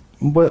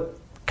were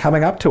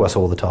coming up to us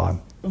all the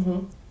time.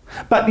 Mm-hmm.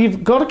 But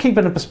you've got to keep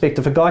it in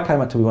perspective. A guy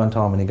came up to me one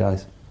time and he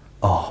goes,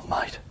 "Oh,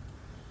 mate,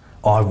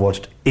 I've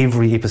watched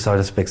every episode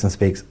of Specs and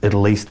Specs at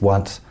least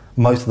once,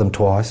 most of them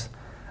twice,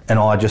 and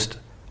I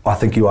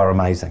think you are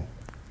amazing."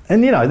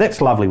 And you know,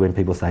 that's lovely when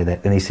people say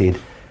that. And he said,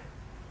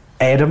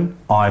 "Adam,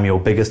 I'm your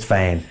biggest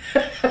fan."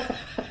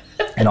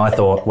 And I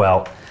thought,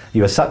 well,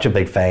 you are such a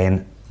big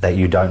fan that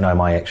you don't know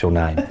my actual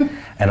name.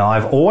 And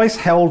I've always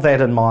held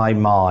that in my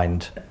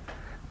mind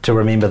to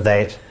remember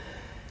that,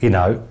 you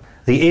know,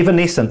 the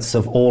evanescence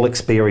of all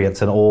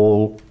experience and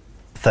all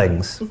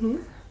things mm-hmm.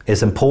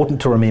 is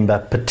important to remember,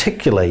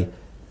 particularly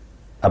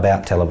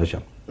about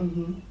television.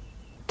 Mm-hmm.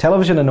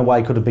 Television, in a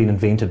way, could have been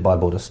invented by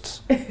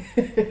Buddhists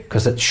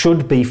because it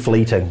should be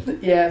fleeting,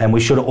 and we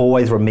should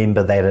always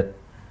remember that it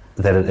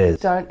is.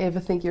 Don't ever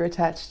think you're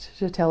attached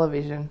to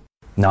television.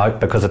 No,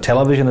 because a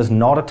television is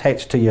not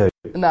attached to you.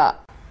 Nah.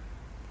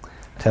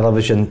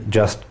 Television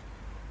just,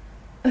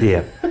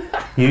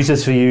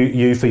 uses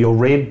you for your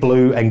red,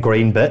 blue, and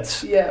green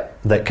bits. Yeah.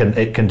 That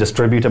it can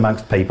distribute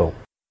amongst people.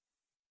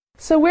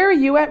 So where are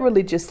you at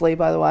religiously,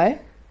 by the way?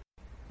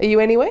 Are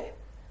you anywhere?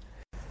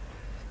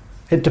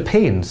 It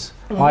depends.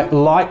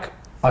 Mm-hmm.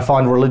 I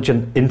find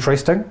religion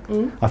interesting.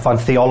 Mm-hmm. I find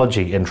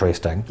theology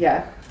interesting.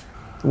 Yeah.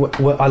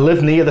 I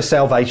live near the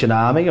Salvation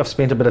Army. I've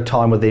spent a bit of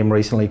time with them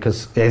recently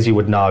because, as you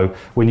would know,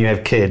 when you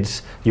have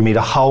kids, you meet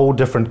a whole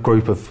different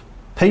group of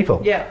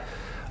people. Yeah.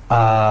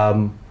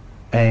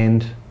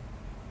 And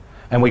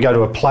we go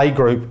to a play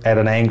group at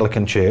an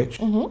Anglican church.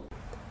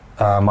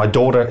 Mm-hmm. My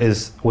daughter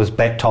was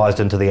baptised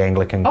into the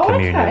Anglican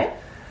communion.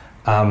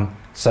 Okay.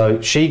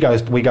 So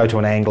we go to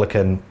an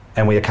Anglican,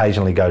 and we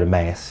occasionally go to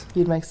Mass.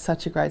 You'd make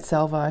such a great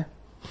salvo.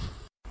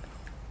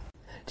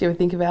 Do you ever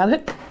think about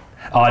it?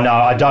 Oh no,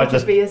 I don't.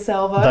 Would you be a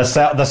salvo?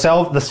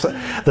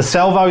 The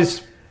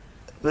salvo's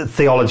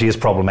theology is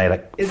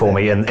problematic for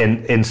me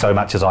in so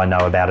much as I know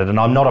about it, and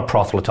I'm not a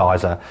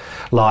proselytiser.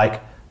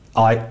 Like,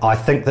 I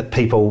think that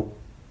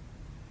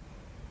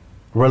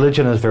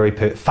religion is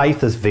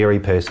faith is very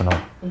personal,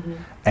 mm-hmm.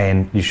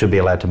 and you should be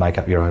allowed to make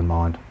up your own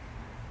mind.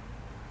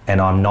 And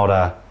I'm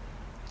not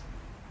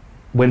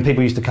when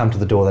people used to come to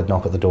the door, they'd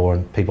knock at the door,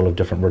 and people of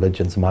different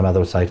religions, and my mother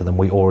would say to them,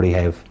 "We already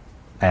have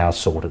our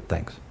sorted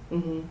things."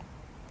 Mm-hmm.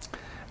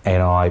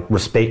 And I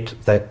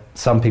respect that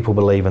some people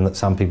believe and that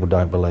some people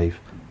don't believe.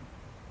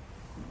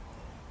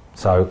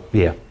 So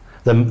yeah,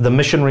 the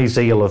missionary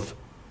zeal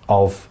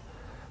of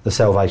the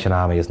Salvation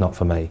Army is not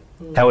for me.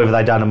 Mm. However,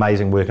 they've done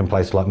amazing work in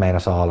places like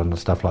Manus Island and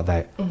stuff like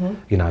that. Mm-hmm.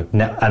 You know,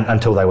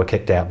 until they were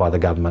kicked out by the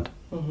government.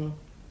 Mm-hmm.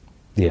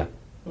 Yeah,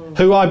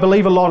 who I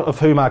believe a lot of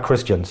whom are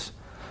Christians.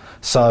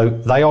 So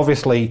they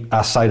obviously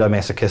are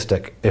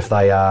sadomasochistic if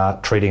they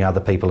are treating other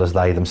people as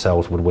they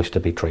themselves would wish to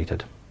be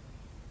treated.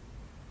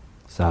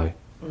 So.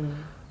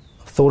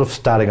 I've thought of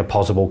starting a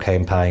possible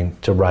campaign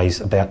to raise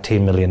about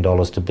 $10 million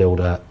to build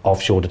an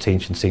offshore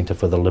detention centre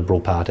for the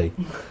Liberal Party.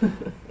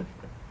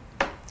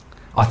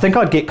 I think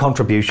I'd get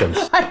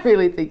contributions. I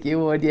really think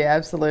you would, yeah,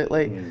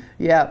 absolutely. Mm.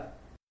 Yeah.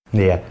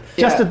 Yeah,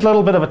 just a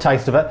little bit of a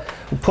taste of it.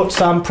 We'll put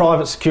some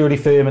private security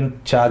firm in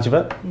charge of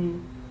it.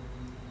 Mm.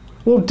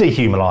 We'll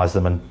dehumanise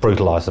them and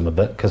brutalise them a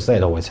bit, because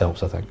that always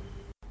helps, I think.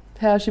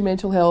 How's your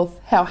mental health?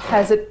 How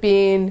has it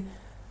been?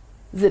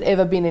 Has it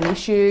ever been an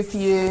issue for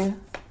you?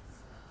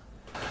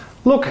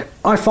 Look,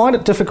 I find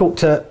it difficult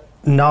to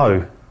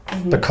know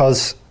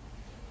because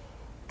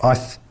I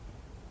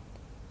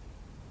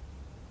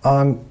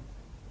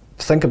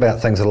think about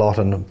things a lot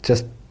and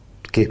just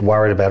get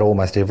worried about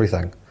almost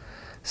everything.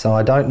 So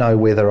I don't know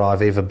whether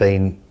I've ever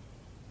been...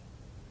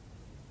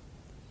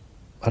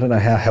 I don't know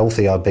how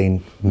healthy I've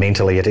been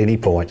mentally at any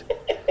point.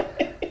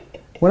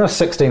 When I was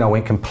 16, I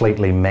went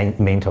completely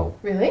mental.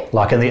 Really?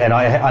 Like, and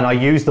I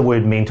used the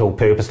word mental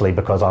purposely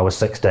because I was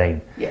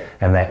 16. Yeah.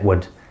 And that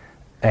would...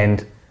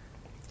 And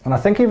I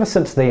think ever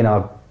since then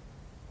I've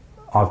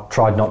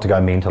tried not to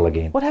go mental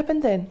again. What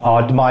happened then?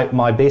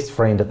 My best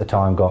friend at the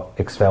time got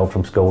expelled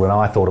from school, and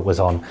I thought it was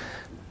on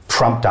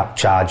trumped up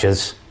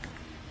charges.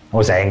 I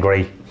was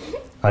angry.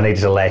 I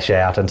needed to lash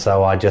out, and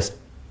so I just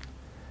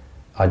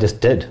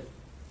did.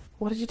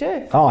 What did you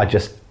do? Oh, I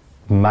just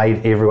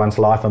made everyone's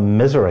life a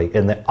misery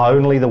in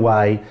the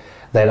way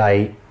that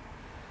a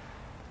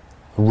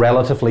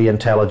relatively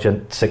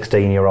intelligent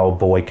 16-year-old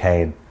boy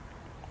can,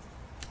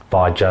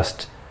 by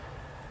just...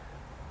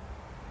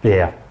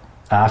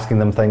 asking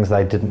them things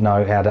they didn't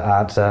know how to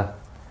answer,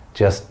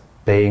 just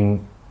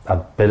being a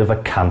bit of a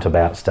cunt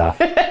about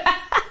stuff.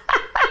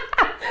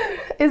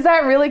 Is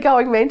that really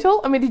going mental?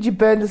 I mean, did you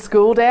burn the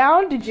school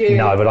down? Did you?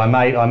 No, but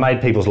I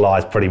made people's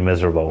lives pretty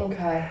miserable.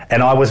 Okay.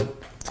 And I was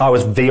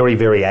very,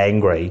 very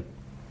angry,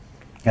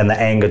 and the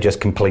anger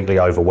just completely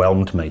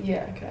overwhelmed me.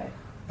 Yeah, okay.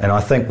 And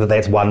I think that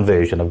that's one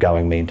version of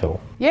going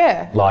mental.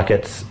 Yeah. Like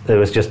there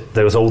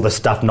was all this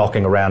stuff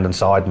knocking around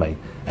inside me,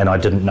 and I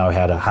didn't know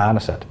how to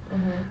harness it.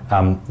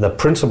 The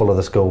principal of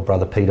the school,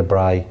 Brother Peter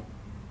Bray,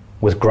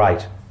 was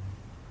great.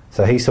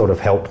 So he sort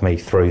of helped me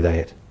through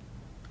that.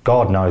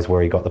 God knows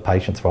where he got the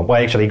patience from.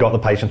 Well, actually, he got the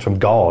patience from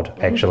God,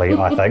 actually,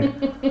 I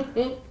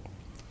think.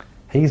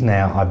 He's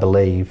now, I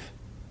believe,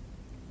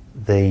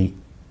 the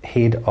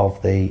head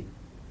of the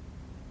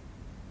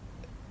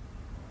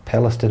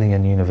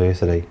Palestinian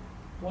University.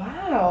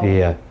 Wow.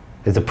 Yeah.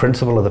 There's a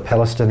principal of the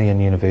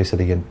Palestinian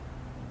University in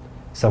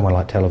somewhere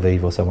like Tel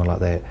Aviv or somewhere like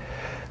that.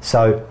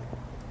 So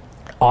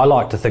I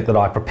like to think that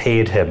I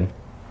prepared him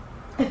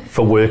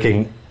for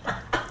working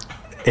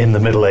in the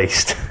Middle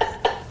East.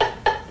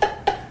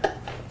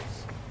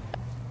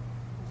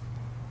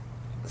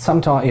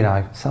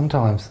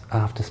 Sometimes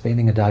after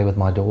spending a day with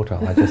my daughter,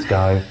 I just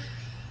go,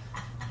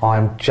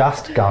 I'm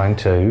just going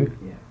to,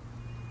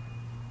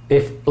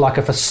 if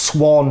a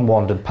swan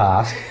wandered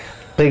past,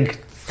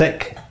 big,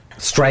 thick,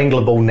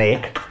 strangleable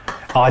neck,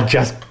 I'd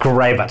just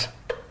grab it.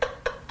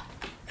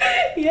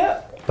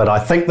 Yep. But I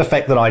think the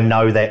fact that I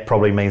know that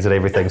probably means that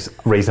everything's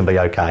reasonably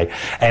okay,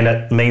 and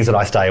it means that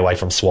I stay away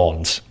from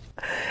swans.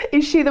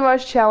 Is she the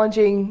most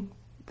challenging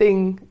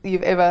thing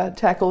you've ever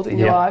tackled in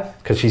your life?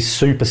 Because she's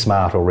super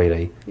smart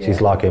already. Yeah. She's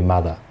like her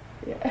mother.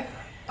 Yeah.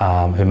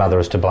 Her mother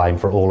is to blame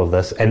for all of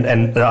this, and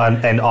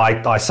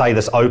I say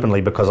this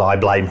openly because I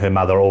blame her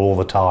mother all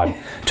the time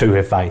to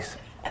her face.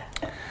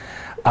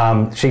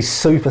 She's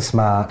super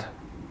smart,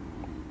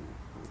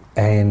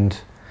 and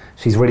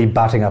she's really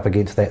butting up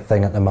against that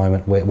thing at the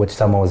moment, which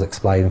someone was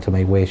explaining to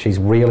me, where she's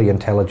really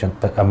intelligent,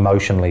 but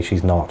emotionally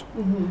she's not.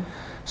 Mm-hmm.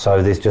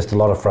 So there's just a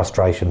lot of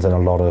frustrations and a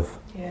lot of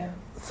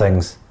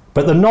things.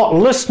 But they're not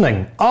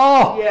listening.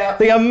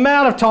 The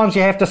amount of times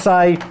you have to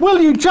say, will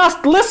you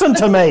just listen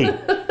to me?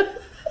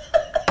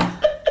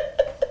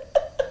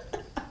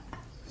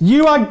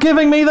 You are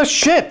giving me the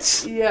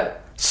shits. Yeah.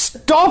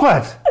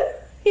 Stop it.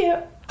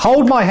 Yeah.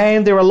 Hold my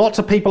hand. There are lots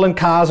of people in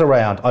cars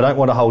around. I don't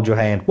want to hold your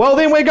hand. Well,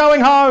 then we're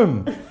going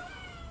home.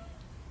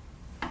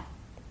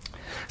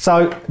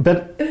 So,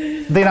 but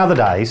then other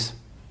days,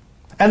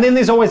 and then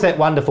there's always that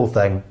wonderful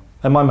thing,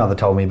 and my mother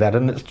told me about it,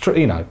 and it's true,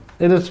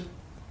 it is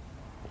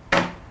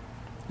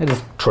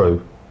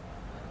true.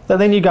 But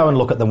then you go and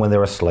look at them when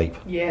they're asleep.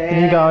 Yeah.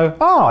 And you go,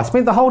 I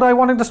spent the whole day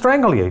wanting to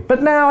strangle you,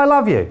 but now I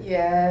love you.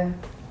 Yeah.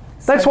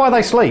 That's why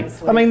they sleep.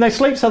 I mean, they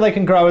sleep so they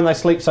can grow, and they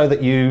sleep so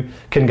that you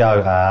can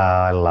go,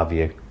 I love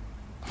you.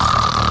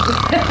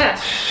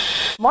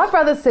 My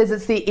brother says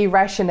it's the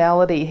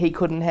irrationality he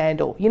couldn't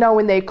handle. You know,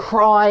 when they're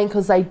crying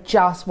because they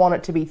just want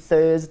it to be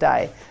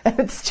Thursday. And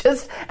it's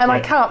just, I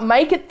can't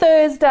make it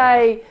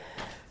Thursday,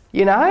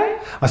 you know?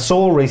 I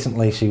saw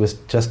recently she was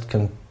just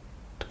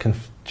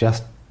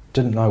just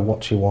didn't know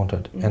what she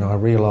wanted. Mm. And I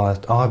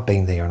realised, I've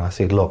been there, and I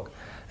said, look,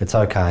 it's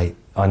okay.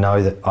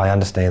 I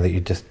understand that you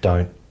just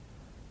don't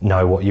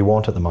know what you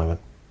want at the moment.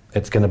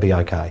 It's going to be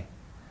okay.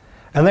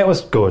 And that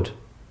was good.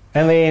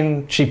 And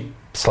then she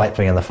slapped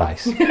me in the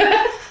face.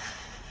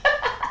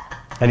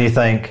 And you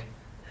think,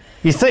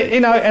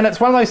 and it's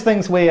one of those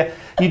things where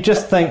you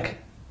just think,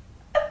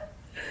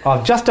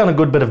 I've just done a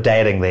good bit of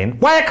dadding then.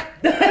 Whack!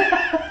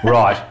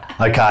 Right,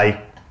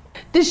 okay.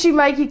 Does she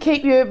make you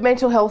keep your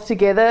mental health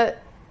together,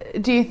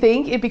 do you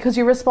think? Because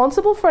you're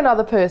responsible for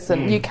another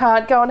person. You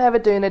can't go and have a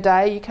doona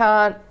day, you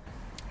can't...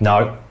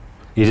 No,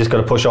 you just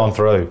got to push on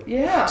through.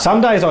 Yeah. Some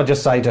days I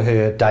just say to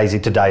her, Daisy,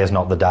 today is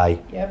not the day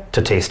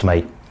to test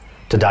me.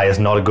 Today is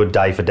not a good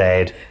day for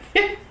Dad.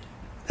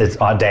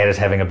 Dad is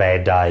having a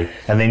bad day.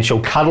 And then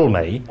she'll cuddle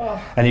me,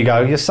 and you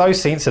go, you're so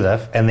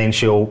sensitive, and then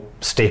she'll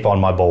step on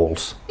my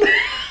balls.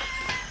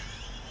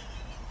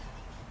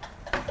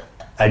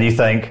 And you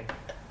think,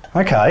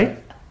 okay,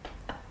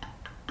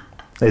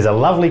 there's a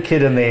lovely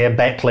kid in there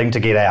battling to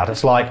get out.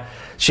 It's like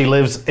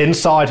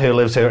inside her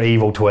lives her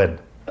evil twin.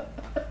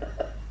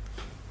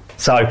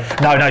 So, you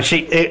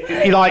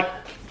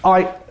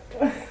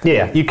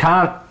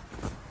can't,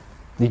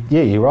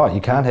 you're right,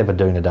 you can't have a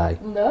doona day.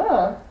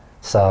 No.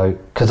 So,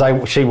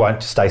 because she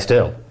won't stay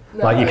still.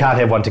 No. Like, you can't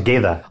have one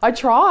together. I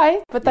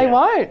try, but they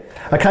won't.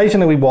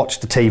 Occasionally we watch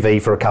the TV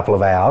for a couple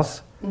of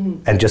hours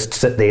and just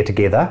sit there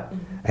together,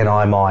 and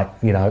I might,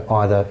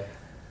 either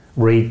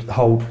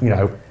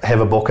have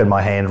a book in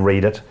my hand,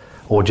 read it,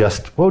 or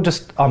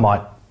I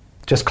might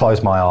just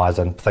close my eyes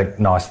and think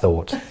nice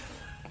thoughts.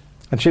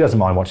 And she doesn't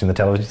mind watching the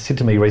television. She said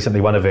to me recently,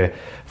 one of her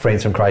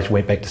friends from Croatia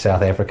went back to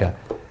South Africa,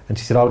 and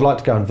she said, I would like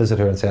to go and visit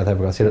her in South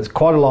Africa. I said, it's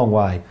quite a long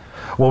way.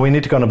 Well, we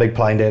need to go on a big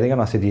plane, Daddy. And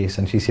I said, yes.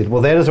 And she said,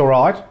 well, that is all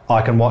right.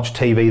 I can watch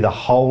TV the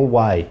whole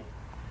way.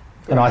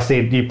 And I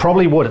said, you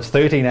probably would. It's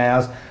 13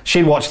 hours.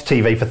 She'd watch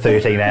TV for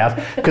 13 hours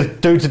because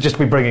dudes would just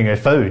be bringing her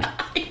food.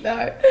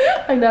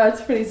 I know.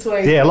 It's pretty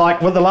sweet. Yeah, like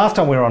the last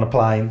time we were on a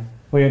plane,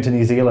 We went to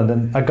New Zealand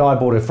and a guy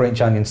bought her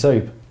French onion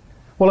soup.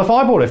 Well, if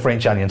I bought her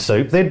French onion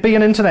soup, there'd be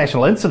an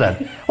international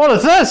incident. What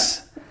is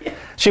this?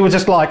 She was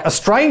just like, a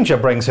stranger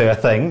brings her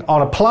thing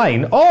on a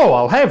plane. Oh,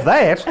 I'll have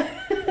that.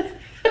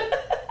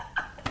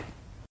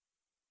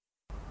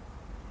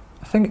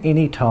 I think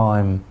any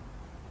time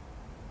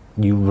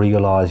you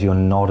realise you're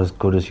not as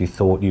good as you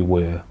thought you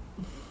were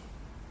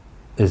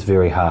is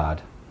very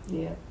hard.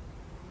 Yeah.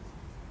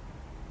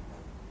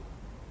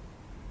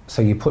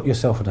 So you put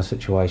yourself in a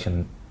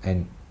situation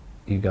and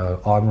you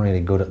go, I'm really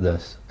good at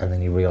this, and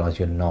then you realise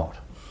you're not.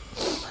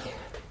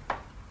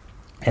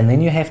 And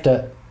then you have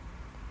to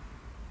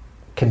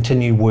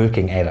continue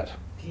working at it.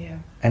 Yeah.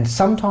 And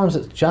sometimes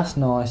it's just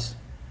nice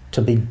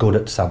to be good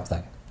at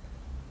something.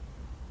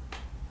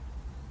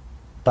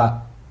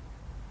 But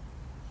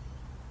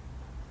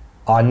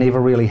I never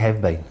really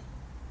have been.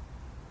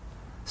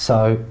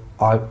 So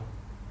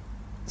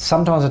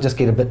sometimes I just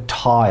get a bit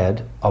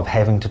tired of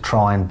having to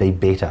try and be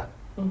better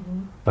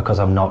because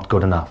I'm not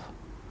good enough.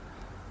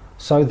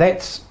 So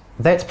that's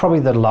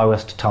probably the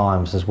lowest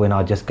times, is when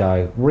I just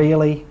go,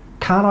 really?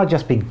 Can't I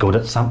just be good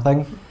at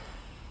something?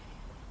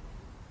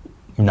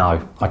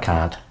 No, I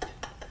can't.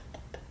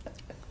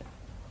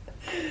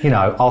 You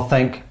know, I'll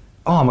think,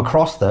 oh, I'm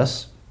across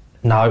this.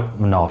 No,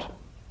 I'm not.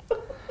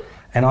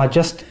 And I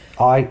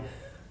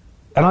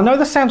know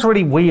this sounds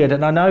really weird,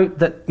 and I know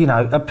that, you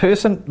know, a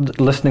person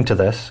listening to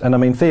this, and I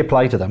mean, fair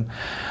play to them,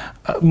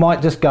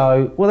 might just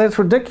go, well, that's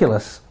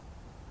ridiculous.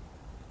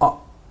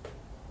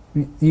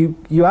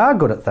 You are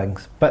good at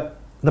things, but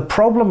the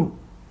problem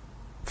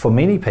for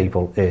many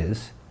people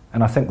is,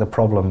 and I think the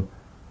problem,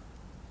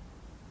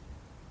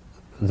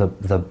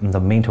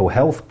 the mental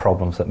health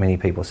problems that many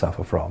people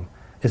suffer from,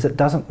 is it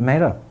doesn't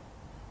matter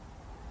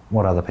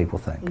what other people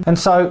think. And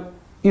so,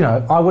 you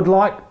know, I would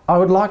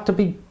like to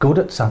be good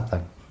at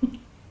something.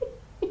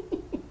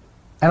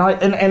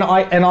 And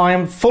I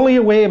am fully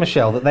aware,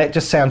 Michelle, that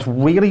just sounds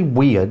really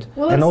weird,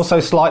 and also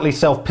slightly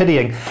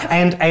self-pitying,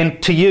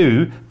 and to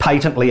you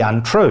patently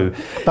untrue.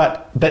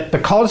 But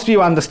because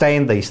you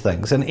understand these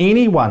things, and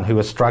anyone who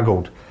has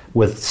struggled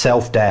with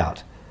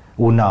self-doubt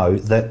will know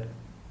that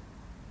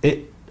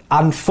it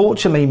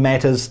unfortunately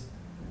matters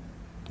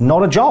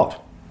not a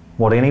jot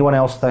what anyone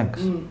else thinks.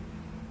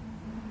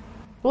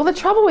 Well, the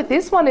trouble with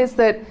this one is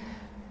that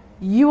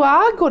you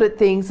are good at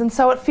things, and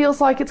so it feels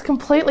like it's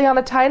completely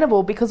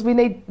unattainable because you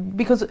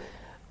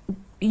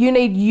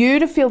need you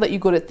to feel that you're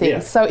good at things. Yeah.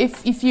 So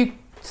if you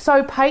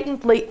so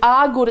patently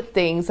are good at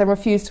things and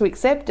refuse to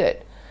accept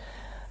it,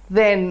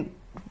 then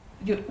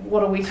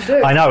what are we to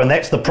do? I know, and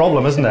that's the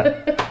problem, isn't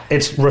it?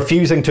 It's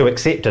refusing to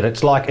accept it.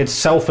 It's like it's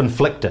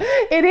self-inflicted.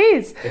 It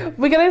is.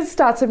 We're going to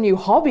start some new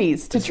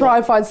hobbies to try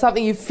and find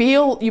something you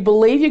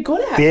believe you're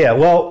good at. Yeah,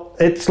 well,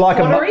 it's like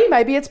pottery.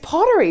 Maybe it's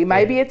pottery.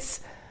 Maybe it's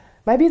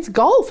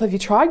golf. Have you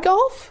tried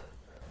golf?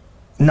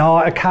 No,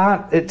 I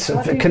can't. It's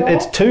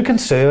too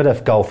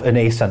conservative, golf, in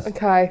essence.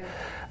 Okay.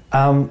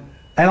 And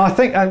I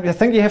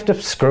think you have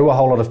to screw a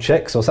whole lot of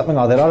chicks or something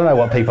like that. I don't know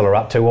what people are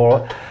up to,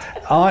 or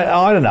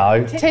I don't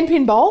know.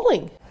 10-pin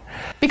bowling.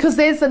 Because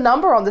there's the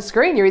number on the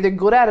screen. You're either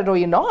good at it or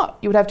you're not.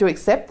 You would have to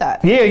accept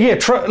that. Yeah,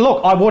 true.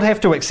 Look, I would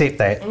have to accept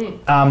that.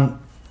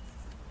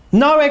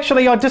 No,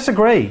 actually, I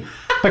disagree.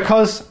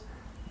 Because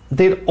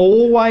there'd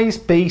always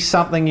be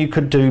something you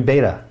could do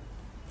better.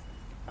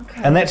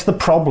 Okay. And that's the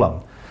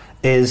problem,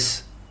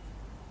 is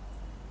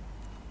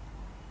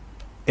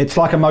it's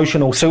like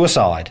emotional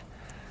suicide.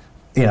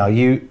 You know,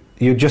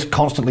 you're just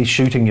constantly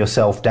shooting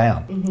yourself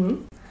down.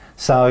 Mm-hmm.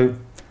 So,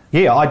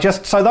 yeah,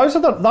 so those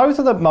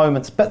are the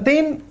moments. But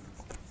then,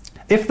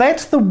 if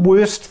that's the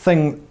worst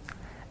thing,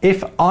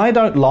 if I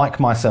don't like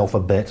myself a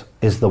bit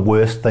is the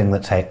worst thing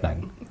that's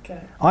happening,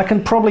 okay, I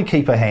can probably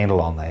keep a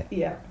handle on that.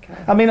 Yeah, okay.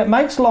 I mean, it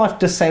makes life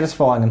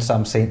dissatisfying in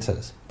some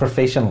senses,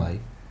 professionally,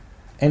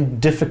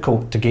 and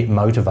difficult to get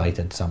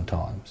motivated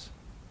sometimes.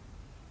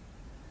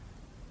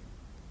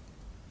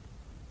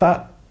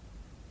 But,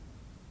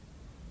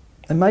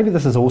 and maybe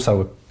this is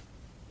also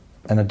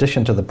an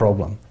addition to the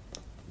problem,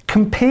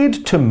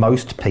 compared to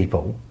most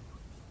people,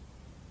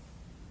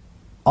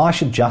 I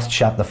should just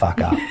shut the fuck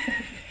up.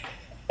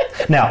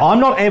 Now, I'm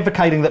not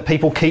advocating that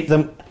people keep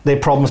their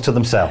problems to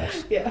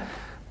themselves. Yeah.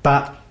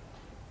 But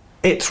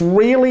it's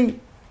really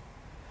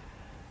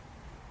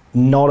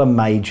not a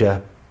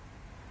major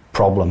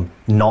problem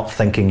not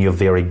thinking you're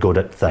very good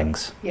at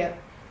things. Yeah.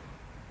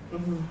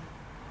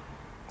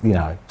 Mm-hmm. You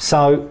know,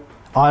 so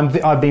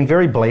I've been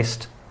very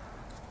blessed.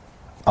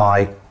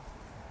 I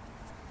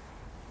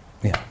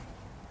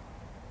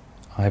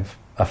have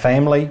a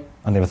family.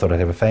 I never thought I'd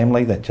have a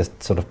family. That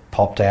just sort of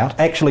popped out.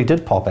 Actually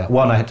did pop out.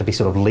 One, I had to be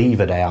sort of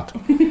levered out.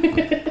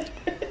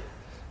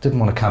 Didn't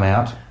want to come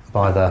out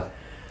by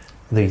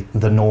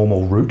the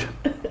normal route.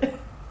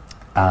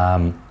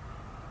 And,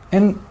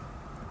 you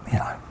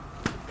know,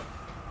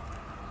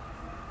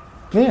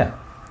 yeah,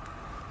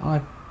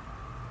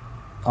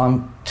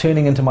 I'm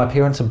turning into my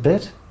parents a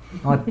bit.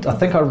 I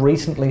think I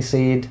recently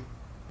said,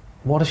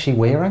 "What is she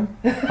wearing?"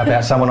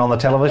 about someone on the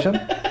television.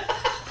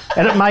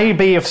 And it may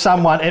be of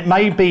someone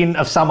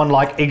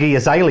like Iggy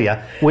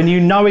Azalea, when you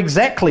know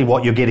exactly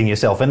what you're getting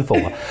yourself in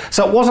for.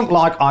 So it wasn't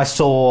like I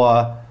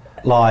saw,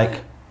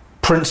 like,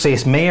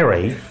 Princess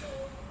Mary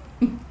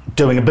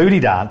doing a booty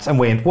dance and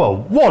went, well,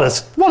 what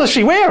is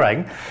she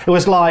wearing? It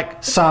was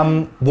like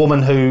some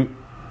woman who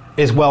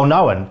is well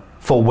known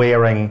for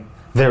wearing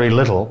very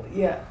little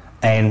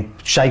and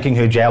shaking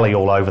her jelly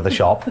all over the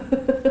shop.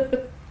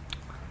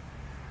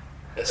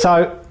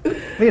 So,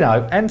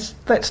 and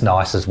that's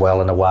nice as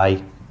well in a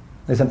way.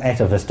 There's an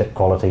atavistic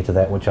quality to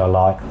that which I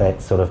like,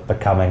 that sort of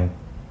becoming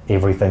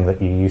everything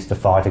that you used to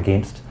fight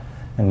against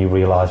and you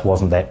realise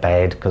wasn't that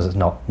bad, because it's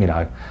not,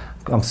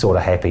 I'm sort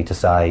of happy to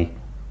say,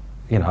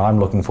 I'm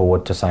looking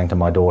forward to saying to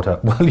my daughter,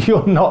 well,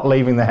 you're not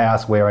leaving the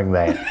house wearing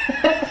that,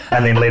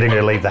 and then letting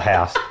her leave the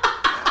house.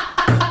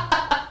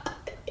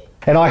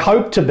 And I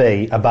hope to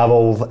be, above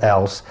all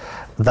else,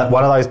 that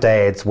one of those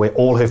dads where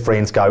all her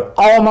friends go,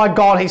 oh my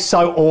God, he's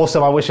so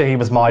awesome, I wish he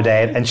was my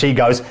dad, and she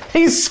goes,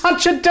 he's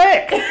such a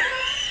dick!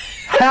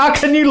 How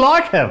can you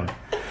like him?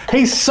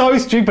 He's so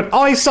stupid.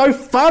 Oh, he's so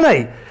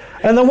funny.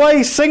 And the way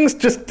he sings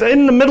just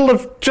in the middle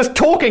of just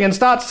talking and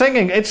starts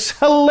singing, it's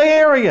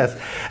hilarious.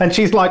 And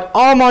she's like,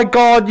 oh my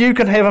God, you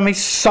can have him,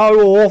 he's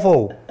so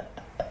awful.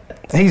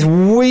 He's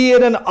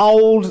weird and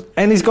old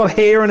and he's got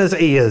hair in his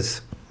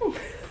ears.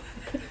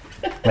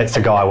 That's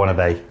the guy I want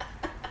to be.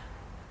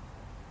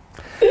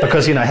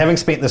 Because, having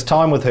spent this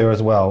time with her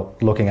as well,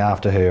 looking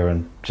after her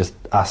and just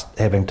us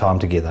having time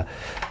together,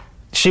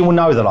 she will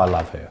know that I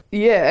love her.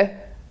 Yeah.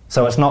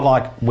 So it's not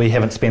like we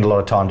haven't spent a lot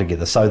of time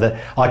together, so that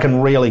I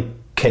can really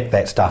kick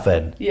that stuff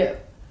in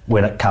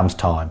when it comes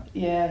time.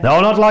 Yeah.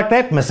 No, not like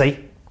that, Missy.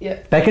 Yeah.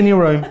 Back in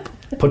your room,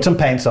 put some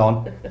pants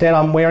on. Dad,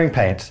 I'm wearing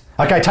pants.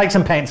 Okay, take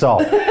some pants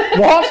off.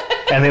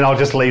 What? And then I'll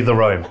just leave the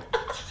room.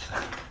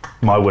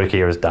 My work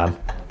here is done.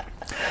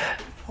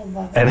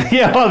 And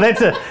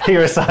that's it. He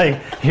was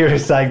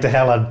saying to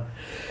Helen,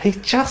 he's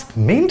just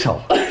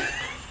mental.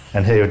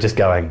 And he was just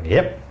going,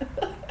 yep.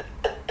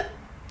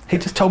 He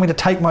just told me to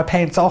take my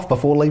pants off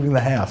before leaving the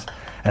house.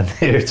 And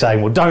they were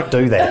saying, well, don't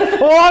do that.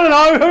 Well, I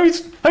don't know,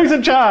 who's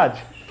in charge?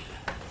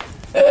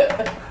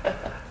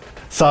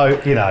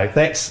 So,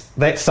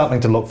 that's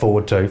something to look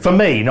forward to. For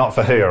me, not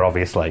for her,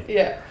 obviously.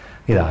 Yeah.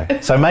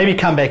 So maybe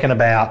come back in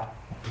about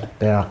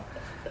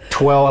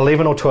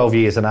 11 or 12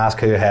 years and ask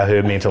her how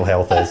her mental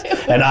health is.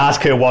 And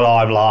ask her what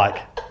I'm like.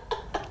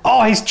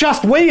 Oh, he's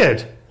just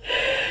weird.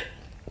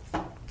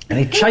 And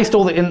he chased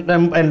all the...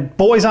 And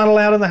boys aren't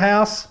allowed in the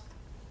house?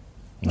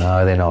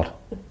 No, they're not.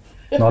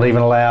 Not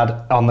even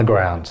allowed on the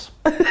grounds.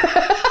 On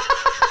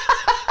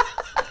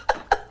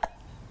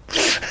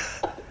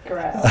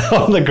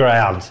the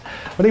grounds.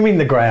 What do you mean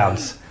the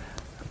grounds?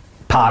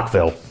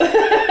 Parkville.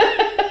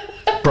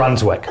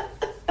 Brunswick.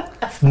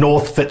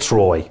 North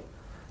Fitzroy.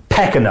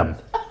 Pakenham.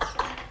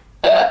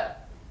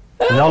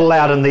 Not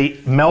allowed in the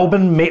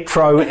Melbourne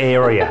metro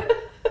area.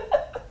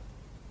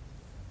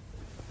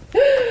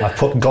 I've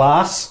put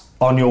glass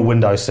on your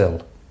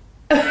windowsill.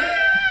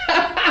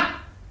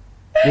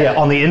 Yeah,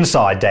 on the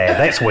inside, Dad.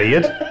 That's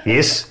weird.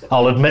 Yes,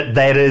 I'll admit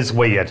that is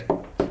weird.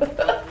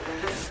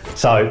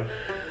 So,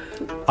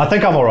 I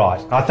think I'm all right.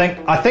 I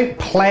think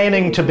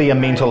planning to be a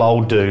mental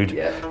old dude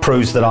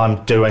proves that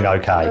I'm doing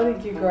okay. I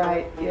think you're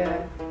great,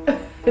 yeah.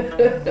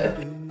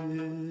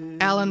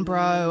 Alan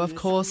Bro, of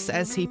course,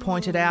 as he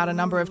pointed out a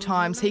number of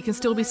times, he can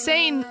still be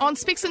seen on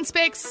Spicks and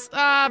Specs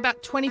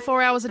about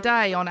 24 hours a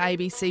day on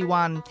ABC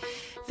One.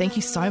 Thank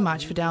you so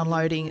much for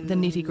downloading the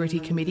Nitty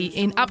Gritty Committee.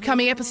 In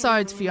upcoming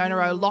episodes, Fiona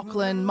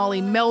O'Loughlin, Molly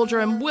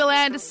Meldrum, Will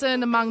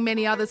Anderson, among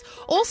many others.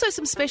 Also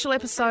some special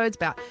episodes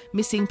about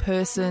missing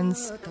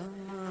persons,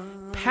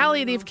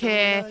 palliative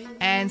care,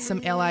 and some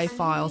LA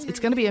files. It's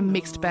going to be a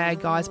mixed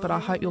bag, guys, but I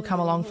hope you'll come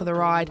along for the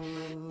ride.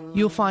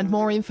 You'll find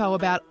more info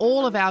about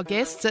all of our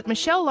guests at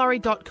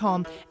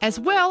michellelaurie.com, as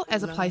well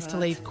as a place to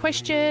leave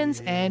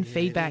questions and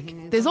feedback.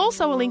 There's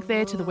also a link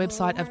there to the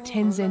website of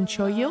Tenzin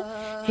Choyil.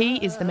 He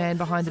is the man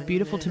behind the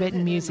beautiful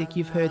Tibetan music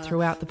you've heard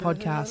throughout the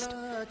podcast.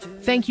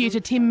 Thank you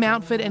to Tim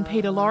Mountford and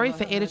Peter Laurie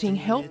for editing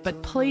help,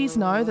 but please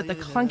know that the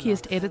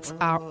clunkiest edits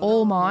are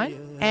all mine.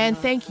 And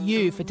thank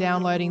you for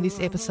downloading this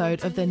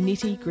episode of the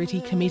Nitty Gritty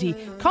Committee,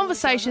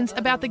 conversations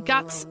about the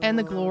guts and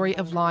the glory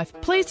of life.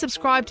 Please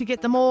subscribe to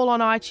get them all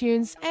on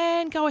iTunes,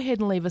 and go ahead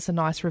and leave us a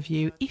nice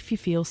review if you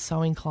feel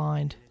so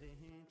inclined.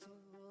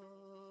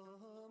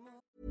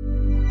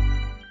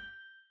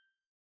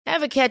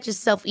 Ever catch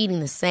yourself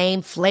eating the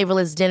same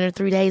flavorless dinner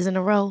 3 days in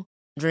a row?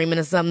 Dreaming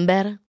of something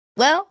better?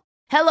 Well,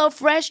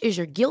 HelloFresh is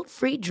your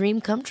guilt-free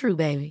dream come true,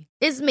 baby.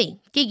 It's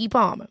me, Keke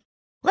Palmer.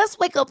 Let's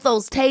wake up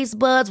those taste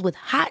buds with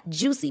hot,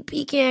 juicy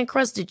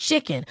pecan-crusted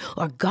chicken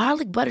or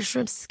garlic butter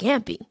shrimp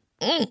scampi.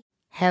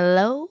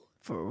 Hello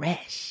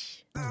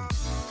Fresh.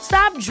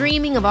 Stop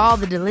dreaming of all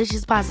the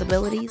delicious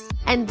possibilities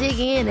and dig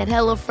in at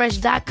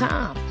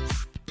HelloFresh.com.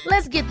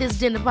 Let's get this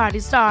dinner party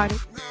started.